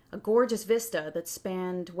a gorgeous vista that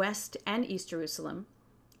spanned West and East Jerusalem,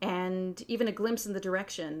 and even a glimpse in the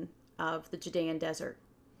direction of the Judean desert.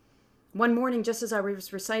 One morning, just as I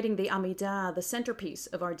was reciting the Amidah, the centerpiece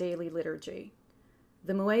of our daily liturgy,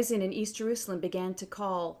 the Muezzin in East Jerusalem began to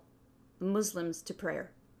call Muslims to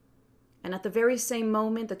prayer. And at the very same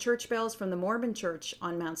moment, the church bells from the Mormon church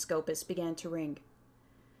on Mount Scopus began to ring.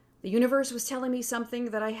 The universe was telling me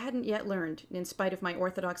something that I hadn't yet learned in spite of my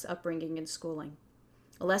Orthodox upbringing and schooling.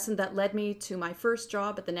 A lesson that led me to my first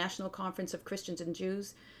job at the National Conference of Christians and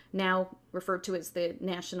Jews, now referred to as the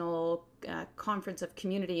National Conference of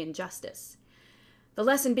Community and Justice. The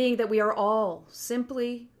lesson being that we are all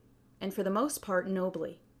simply, and for the most part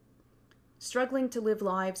nobly, struggling to live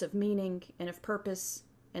lives of meaning and of purpose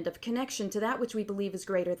and of connection to that which we believe is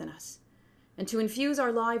greater than us, and to infuse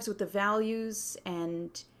our lives with the values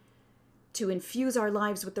and to infuse our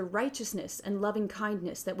lives with the righteousness and loving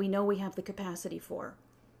kindness that we know we have the capacity for,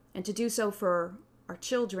 and to do so for our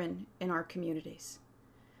children and our communities.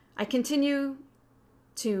 I continue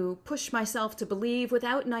to push myself to believe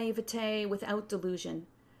without naivete, without delusion,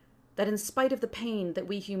 that in spite of the pain that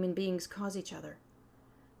we human beings cause each other,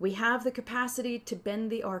 we have the capacity to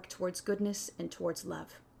bend the arc towards goodness and towards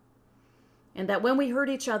love. And that when we hurt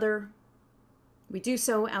each other, we do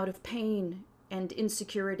so out of pain and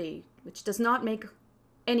insecurity, which does not make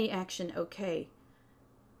any action okay,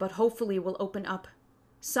 but hopefully will open up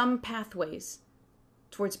some pathways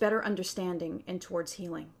towards better understanding and towards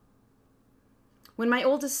healing. When my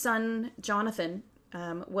oldest son, Jonathan,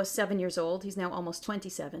 was 7 years old, he's now almost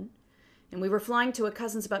 27, and we were flying to a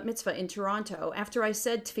cousin's bat mitzvah in Toronto, after I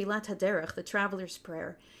said Tfilat HaDerech, the traveler's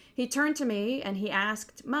prayer, he turned to me and he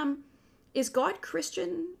asked, "Mom, is God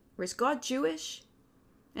Christian or is God Jewish?"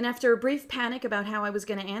 And after a brief panic about how I was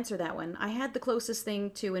going to answer that one, I had the closest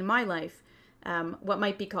thing to, in my life, what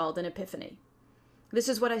might be called an epiphany. This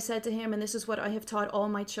is what I said to him, and this is what I have taught all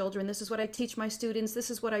my children. This is what I teach my students. This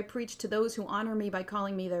is what I preach to those who honor me by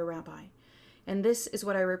calling me their rabbi. And this is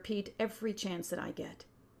what I repeat every chance that I get.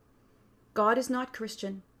 God is not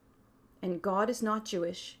Christian, and God is not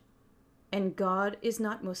Jewish, and God is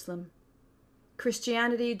not Muslim.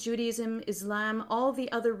 Christianity, Judaism, Islam, all the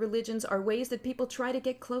other religions are ways that people try to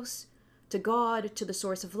get close to God, to the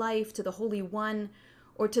source of life, to the Holy One,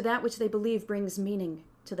 or to that which they believe brings meaning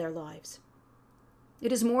to their lives.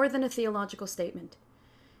 It is more than a theological statement.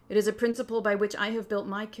 It is a principle by which I have built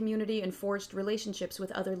my community and forged relationships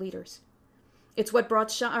with other leaders. It's what brought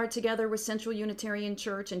Sha'ar together with Central Unitarian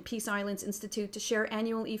Church and Peace Islands Institute to share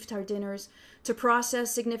annual iftar dinners, to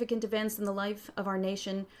process significant events in the life of our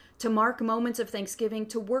nation, to mark moments of thanksgiving,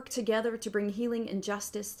 to work together to bring healing and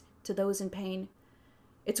justice to those in pain.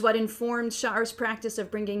 It's what informed Sha'ar's practice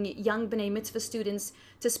of bringing young B'nai Mitzvah students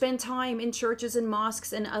to spend time in churches and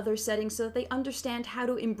mosques and other settings so that they understand how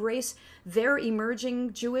to embrace their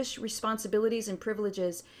emerging Jewish responsibilities and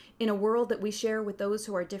privileges in a world that we share with those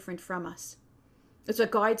who are different from us. It's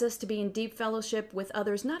what guides us to be in deep fellowship with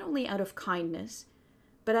others, not only out of kindness,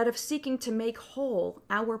 but out of seeking to make whole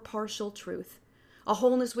our partial truth, a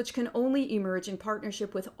wholeness which can only emerge in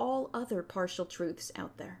partnership with all other partial truths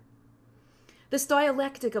out there. This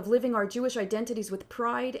dialectic of living our Jewish identities with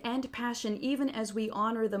pride and passion, even as we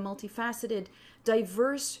honor the multifaceted,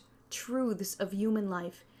 diverse truths of human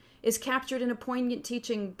life, is captured in a poignant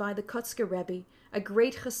teaching by the Kotzker Rebbe, a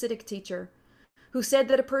great Hasidic teacher, who said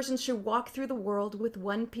that a person should walk through the world with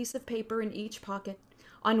one piece of paper in each pocket,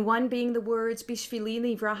 on one being the words, Bishvili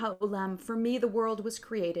nivra ha'olam, for me the world was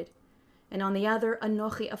created, and on the other,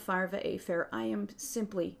 Anochi afar ve'efer, I am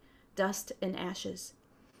simply dust and ashes.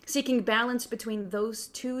 Seeking balance between those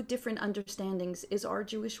two different understandings is our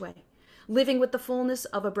Jewish way. Living with the fullness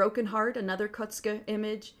of a broken heart, another Kotzker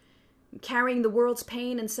image, carrying the world's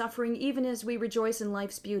pain and suffering even as we rejoice in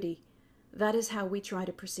life's beauty. That is how we try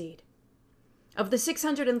to proceed. Of the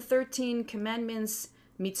 613 commandments,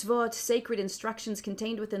 mitzvot, sacred instructions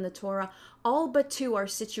contained within the Torah, all but 2 are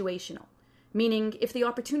situational, meaning if the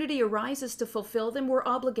opportunity arises to fulfill them, we're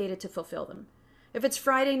obligated to fulfill them. If it's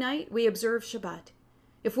Friday night, we observe Shabbat.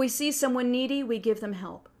 If we see someone needy, we give them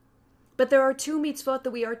help. But there are 2 mitzvot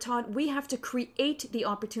that we are taught we have to create the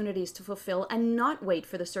opportunities to fulfill and not wait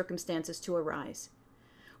for the circumstances to arise.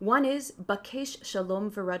 One is Bakesh Shalom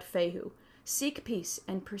V'Radfehu, seek peace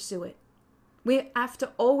and pursue it. We have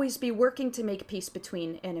to always be working to make peace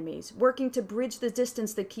between enemies, working to bridge the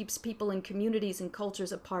distance that keeps people and communities and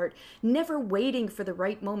cultures apart, never waiting for the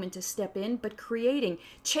right moment to step in, but creating,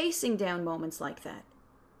 chasing down moments like that,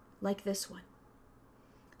 like this one.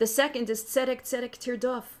 The second is tzedek, tzedek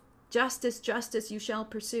tirdof, justice, justice you shall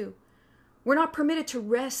pursue. We're not permitted to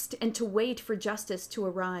rest and to wait for justice to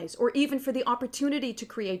arise, or even for the opportunity to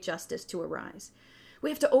create justice to arise. We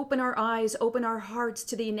have to open our eyes, open our hearts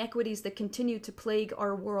to the inequities that continue to plague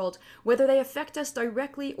our world, whether they affect us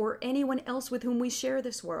directly or anyone else with whom we share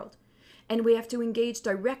this world. And we have to engage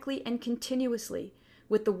directly and continuously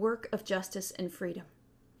with the work of justice and freedom.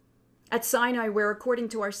 At Sinai, where according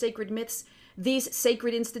to our sacred myths, these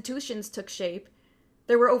sacred institutions took shape,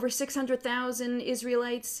 there were over 600,000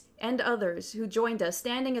 Israelites and others who joined us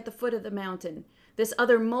standing at the foot of the mountain, this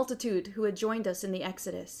other multitude who had joined us in the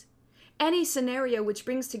Exodus. Any scenario which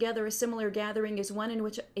brings together a similar gathering is one in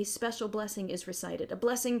which a special blessing is recited, a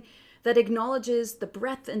blessing that acknowledges the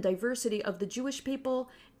breadth and diversity of the Jewish people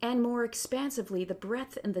and more expansively the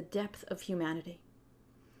breadth and the depth of humanity.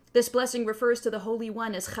 This blessing refers to the Holy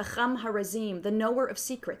One as Chacham Harazim, the knower of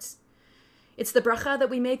secrets. It's the bracha that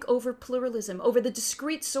we make over pluralism, over the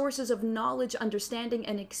discrete sources of knowledge, understanding,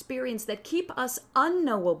 and experience that keep us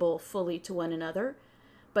unknowable fully to one another,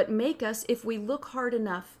 but make us, if we look hard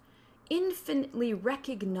enough, infinitely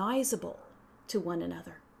recognizable to one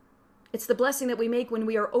another. It's the blessing that we make when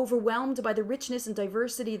we are overwhelmed by the richness and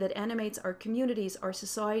diversity that animates our communities, our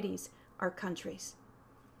societies, our countries.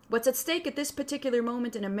 What's at stake at this particular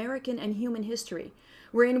moment in American and human history,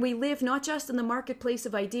 wherein we live not just in the marketplace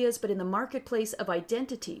of ideas, but in the marketplace of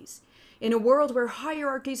identities, in a world where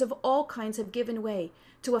hierarchies of all kinds have given way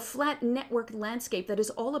to a flat networked landscape that is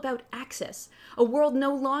all about access, a world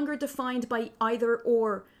no longer defined by either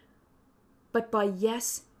or, but by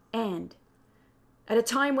yes and. At a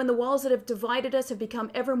time when the walls that have divided us have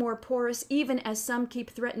become ever more porous, even as some keep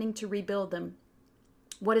threatening to rebuild them,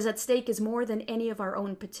 what is at stake is more than any of our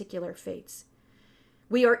own particular fates.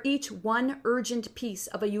 We are each one urgent piece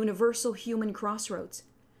of a universal human crossroads.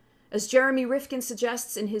 As Jeremy Rifkin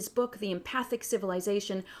suggests in his book, The Empathic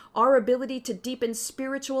Civilization, our ability to deepen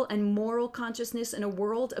spiritual and moral consciousness in a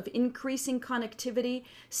world of increasing connectivity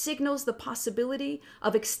signals the possibility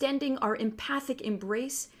of extending our empathic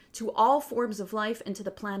embrace to all forms of life and to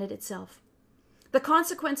the planet itself. The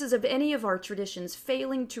consequences of any of our traditions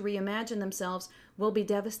failing to reimagine themselves will be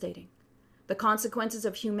devastating. The consequences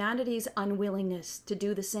of humanity's unwillingness to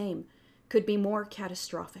do the same could be more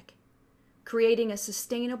catastrophic. Creating a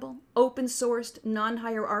sustainable, open-sourced,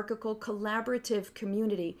 non-hierarchical, collaborative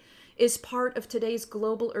community is part of today's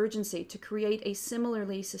global urgency to create a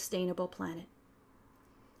similarly sustainable planet.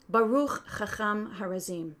 Baruch Chacham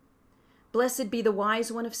Harazim. Blessed be the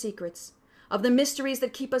wise one of secrets, of the mysteries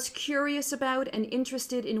that keep us curious about and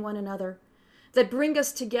interested in one another, that bring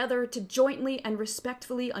us together to jointly and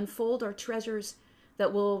respectfully unfold our treasures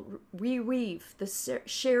that will reweave the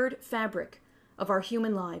shared fabric of our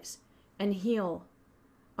human lives and heal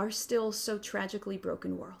our still so tragically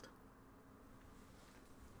broken world.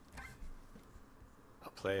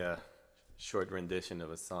 I'll play a short rendition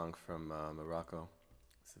of a song from Morocco.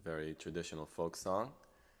 It's a very traditional folk song.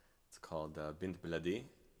 It's called Bint Bladi,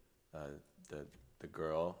 the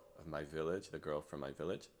girl of my village, the girl from my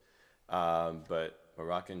village. But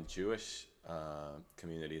Moroccan Jewish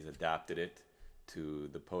communities adapted it to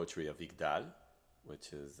the poetry of Igdal,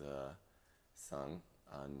 which is sung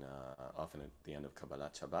on often at the end of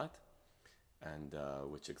Kabbalat Shabbat, and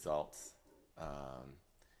which exalts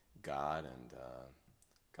God and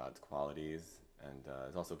God's qualities, and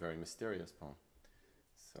it's also a very mysterious poem.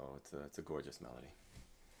 So it's a gorgeous melody.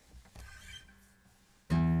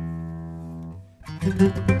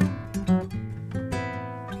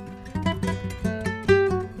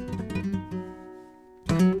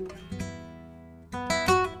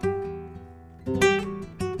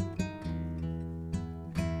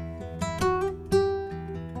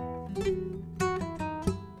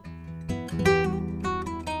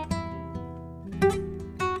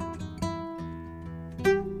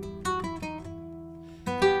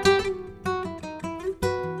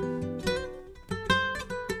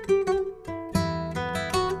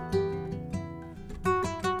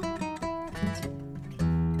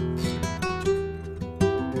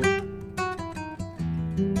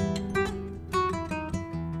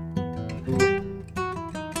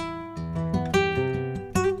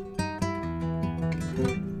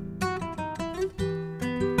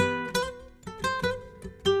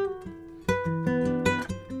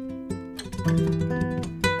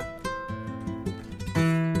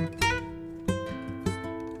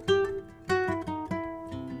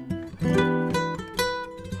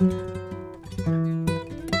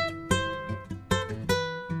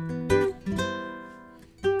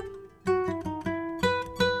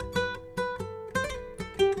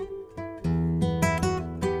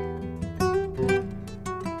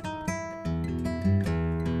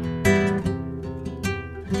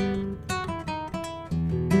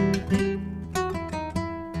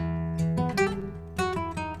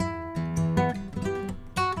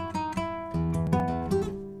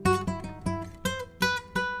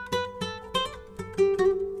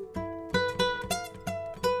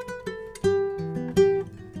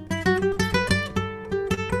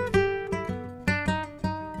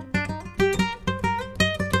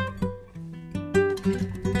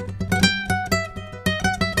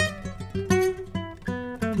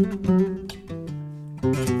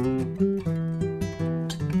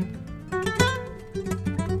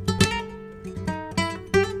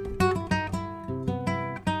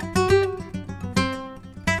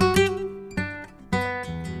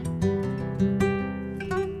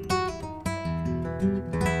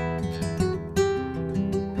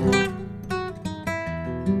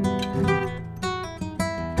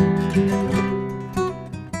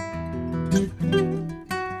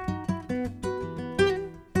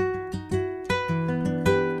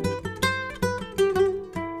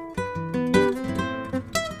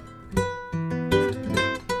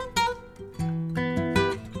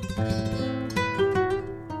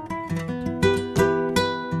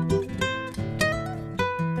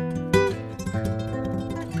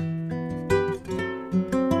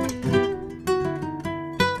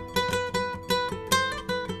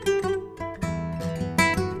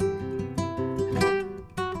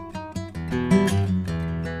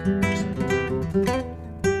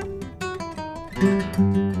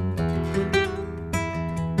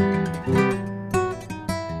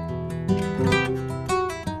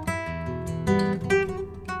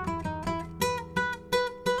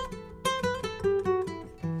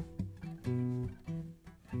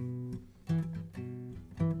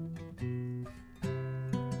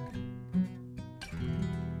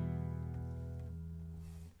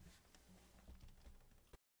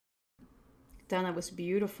 Donna, was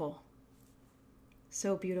beautiful.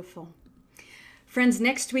 So beautiful. Friends,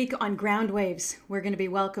 next week on Ground Waves, we're going to be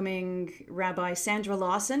welcoming Rabbi Sandra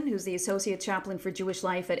Lawson, who's the Associate Chaplain for Jewish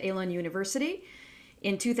Life at Elon University.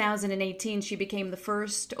 In 2018, she became the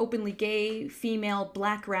first openly gay female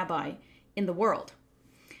Black rabbi in the world.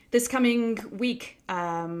 This coming week,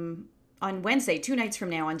 on Wednesday, 2 nights from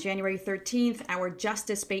now, on January 13th, our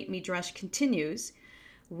Justice Beit Midrash continues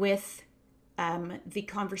with the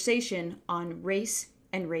conversation on race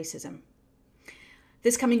and racism.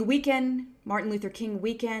 This coming weekend, Martin Luther King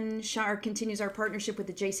weekend, Sha'ar continues our partnership with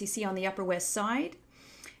the JCC on the Upper West Side,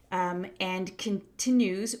 and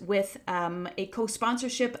continues with a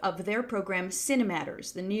co-sponsorship of their program,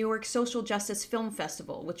 Cinematters, the New York Social Justice Film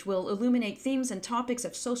Festival, which will illuminate themes and topics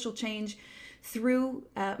of social change through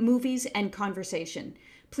movies and conversation.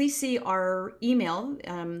 Please see our email,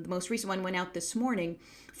 the most recent one went out this morning,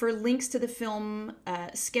 for links to the film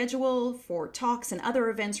schedule, for talks and other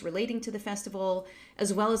events relating to the festival,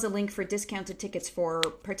 as well as a link for discounted tickets for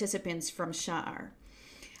participants from Sha'ar.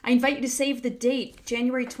 I invite you to save the date,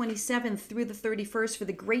 January 27th through the 31st, for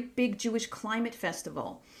the Great Big Jewish Climate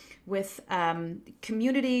Festival, with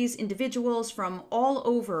communities, individuals from all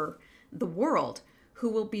over the world who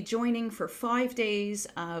will be joining for 5 days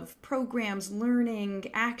of programs, learning,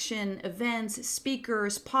 action, events,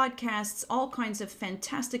 speakers, podcasts, all kinds of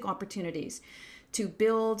fantastic opportunities to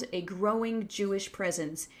build a growing Jewish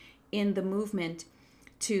presence in the movement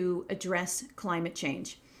to address climate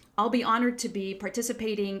change. I'll be honored to be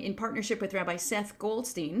participating in partnership with Rabbi Seth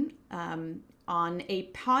Goldstein on a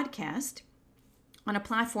podcast on a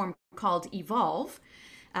platform called Evolve,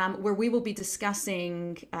 where we will be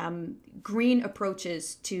discussing green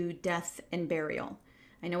approaches to death and burial.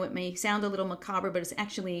 I know it may sound a little macabre, but it's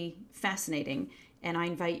actually fascinating, and I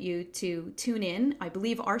invite you to tune in. I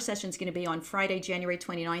believe our session is going to be on Friday, January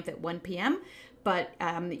 29th at 1 p.m., but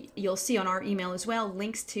you'll see on our email as well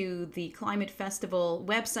links to the Climate Festival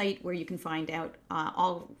website where you can find out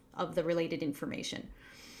all of the related information.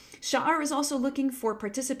 Sha'ar is also looking for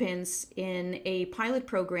participants in a pilot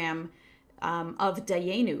program of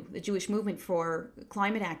Dayenu, the Jewish Movement for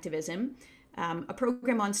Climate Activism, a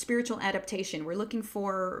program on spiritual adaptation. We're looking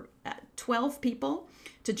for 12 people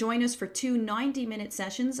to join us for 2 90-minute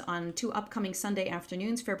sessions on 2 upcoming Sunday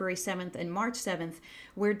afternoons, February 7th and March 7th,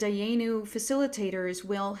 where Dayenu facilitators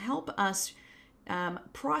will help us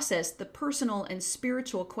process the personal and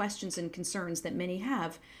spiritual questions and concerns that many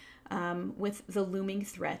have with the looming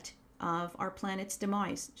threat of our planet's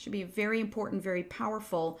demise. It should be a very important, very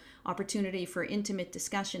powerful opportunity for intimate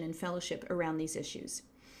discussion and fellowship around these issues.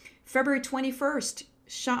 February 21st,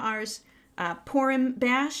 Sha'ar's Purim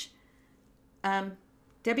Bash.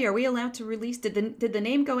 Debbie, are we allowed to release? Did the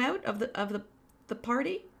name go out of the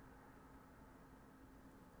party?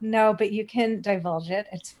 No, but you can divulge it.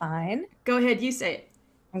 It's fine. Go ahead, you say it.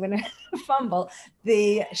 I'm going to fumble.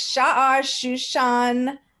 The Sha'ar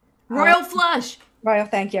Shushan Royal Flush. Royal,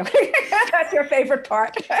 thank you. That's your favorite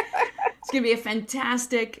part. It's going to be a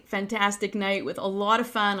fantastic, fantastic night with a lot of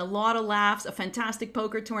fun, a lot of laughs, a fantastic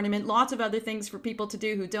poker tournament, lots of other things for people to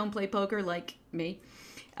do who don't play poker like me.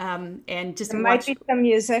 And just there might be some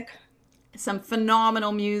music. Some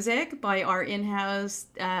phenomenal music by our in-house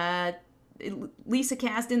Lisa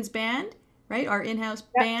Caston's band, right? Our in-house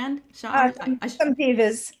band. Some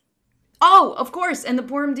divas. Oh, of course. And the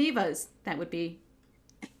Purim Divas. That would be,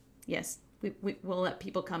 yes. We'll let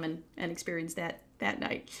people come and experience that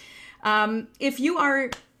night. If you are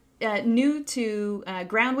new to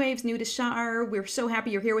Ground Waves, new to Sha'ar, we're so happy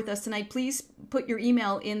you're here with us tonight. Please put your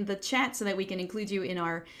email in the chat so that we can include you in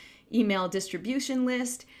our email distribution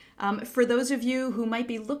list. For those of you who might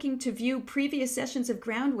be looking to view previous sessions of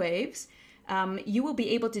Ground Waves, you will be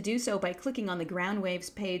able to do so by clicking on the Ground Waves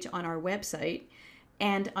page on our website.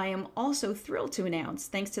 And I am also thrilled to announce,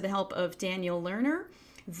 thanks to the help of Daniel Lerner,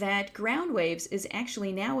 that Ground Waves is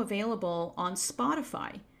actually now available on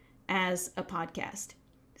Spotify as a podcast.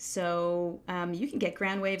 So you can get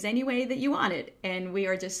Ground Waves any way that you want it. And we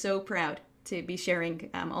are just so proud to be sharing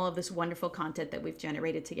all of this wonderful content that we've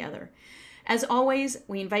generated together. As always,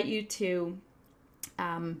 we invite you to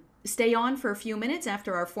stay on for a few minutes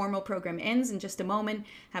after our formal program ends in just a moment,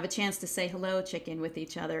 have a chance to say hello, check in with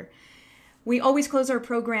each other. We always close our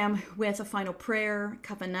program with a final prayer,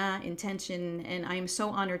 kavanah, intention, and I am so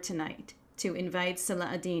honored tonight to invite Salah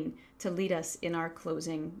ad-Din to lead us in our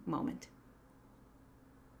closing moment.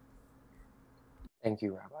 Thank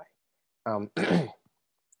you, Rabbi.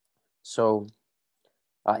 So,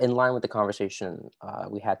 in line with the conversation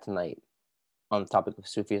we had tonight on the topic of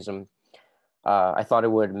Sufism, I thought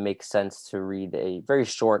it would make sense to read a very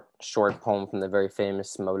short poem from the very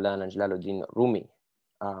famous Maulana Jalaluddin Rumi.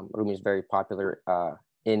 Rumi is very popular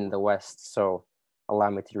in the West, so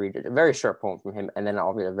allow me to read a very short poem from him, and then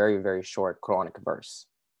I'll read a very, very short Quranic verse.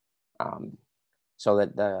 So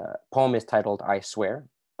that the poem is titled I Swear.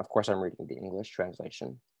 Of course, I'm reading the English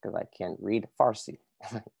translation because I can't read Farsi.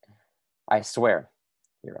 I swear,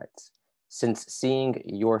 he writes, since seeing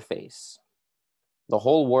your face, the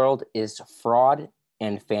whole world is fraud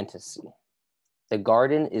and fantasy. The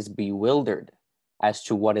garden is bewildered as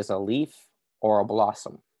to what is a leaf or a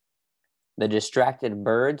blossom. The distracted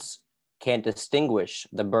birds can't distinguish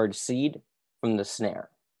the bird seed from the snare.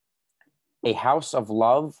 A house of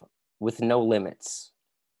love with no limits.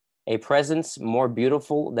 A presence more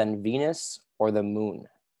beautiful than Venus or the moon.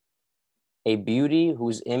 A beauty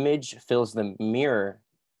whose image fills the mirror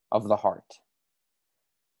of the heart.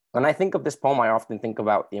 When I think of this poem, I often think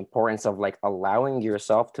about the importance of like allowing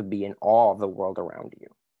yourself to be in awe of the world around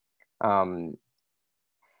you.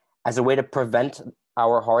 As a way to prevent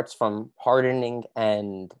our hearts from hardening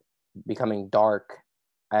and becoming dark,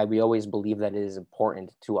 we always believe that it is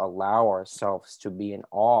important to allow ourselves to be in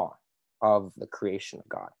awe of the creation of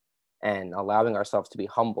God and allowing ourselves to be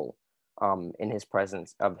humble in his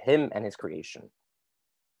presence of him and his creation.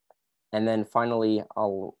 And then finally,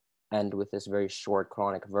 I'll end with this very short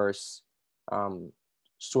Quranic verse,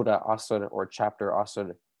 Surah Asr or chapter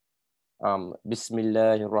Asr,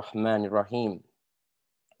 Bismillahir Rahmanir Rahim.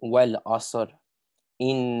 Wal Asr,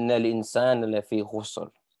 innal insana lafi khusr,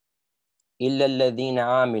 illa alladhina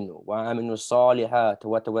aminu wa aminu salihat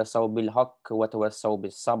wa tawassaw bil haqq wa tawassaw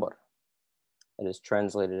bis sabr. It is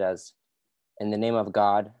translated as, in the name of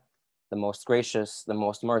God, the most gracious, the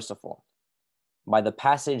most merciful. By the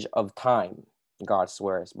passage of time, God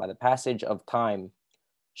swears, by the passage of time,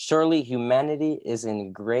 surely humanity is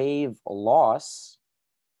in grave loss,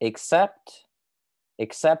 except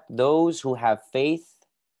those who have faith,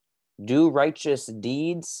 do righteous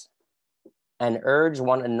deeds, and urge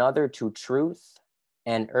one another to truth,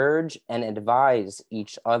 and urge and advise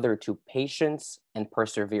each other to patience and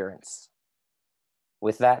perseverance.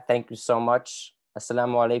 With that, thank you so much.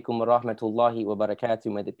 Assalamu alaikum wa rahmatullahi wa barakatuh.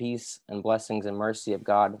 May the peace and blessings and mercy of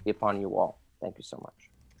God be upon you all. Thank you so much.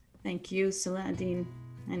 Thank you, Salah ad-Din.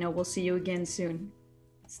 I know we'll see you again soon.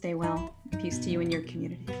 Stay well. Peace to you and your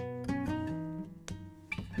community.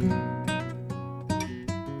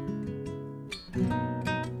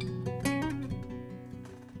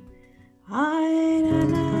 I na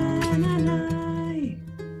na na na,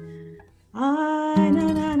 I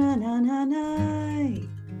na na na na.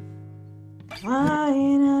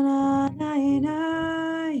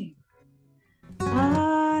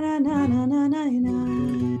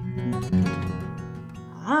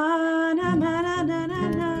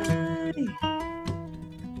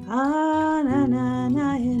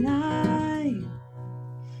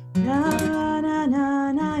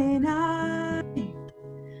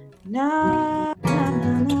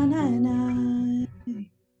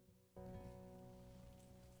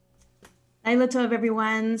 Laila Tov,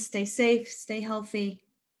 everyone. Stay safe, stay healthy.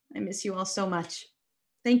 I miss you all so much.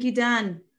 Thank you, Dan.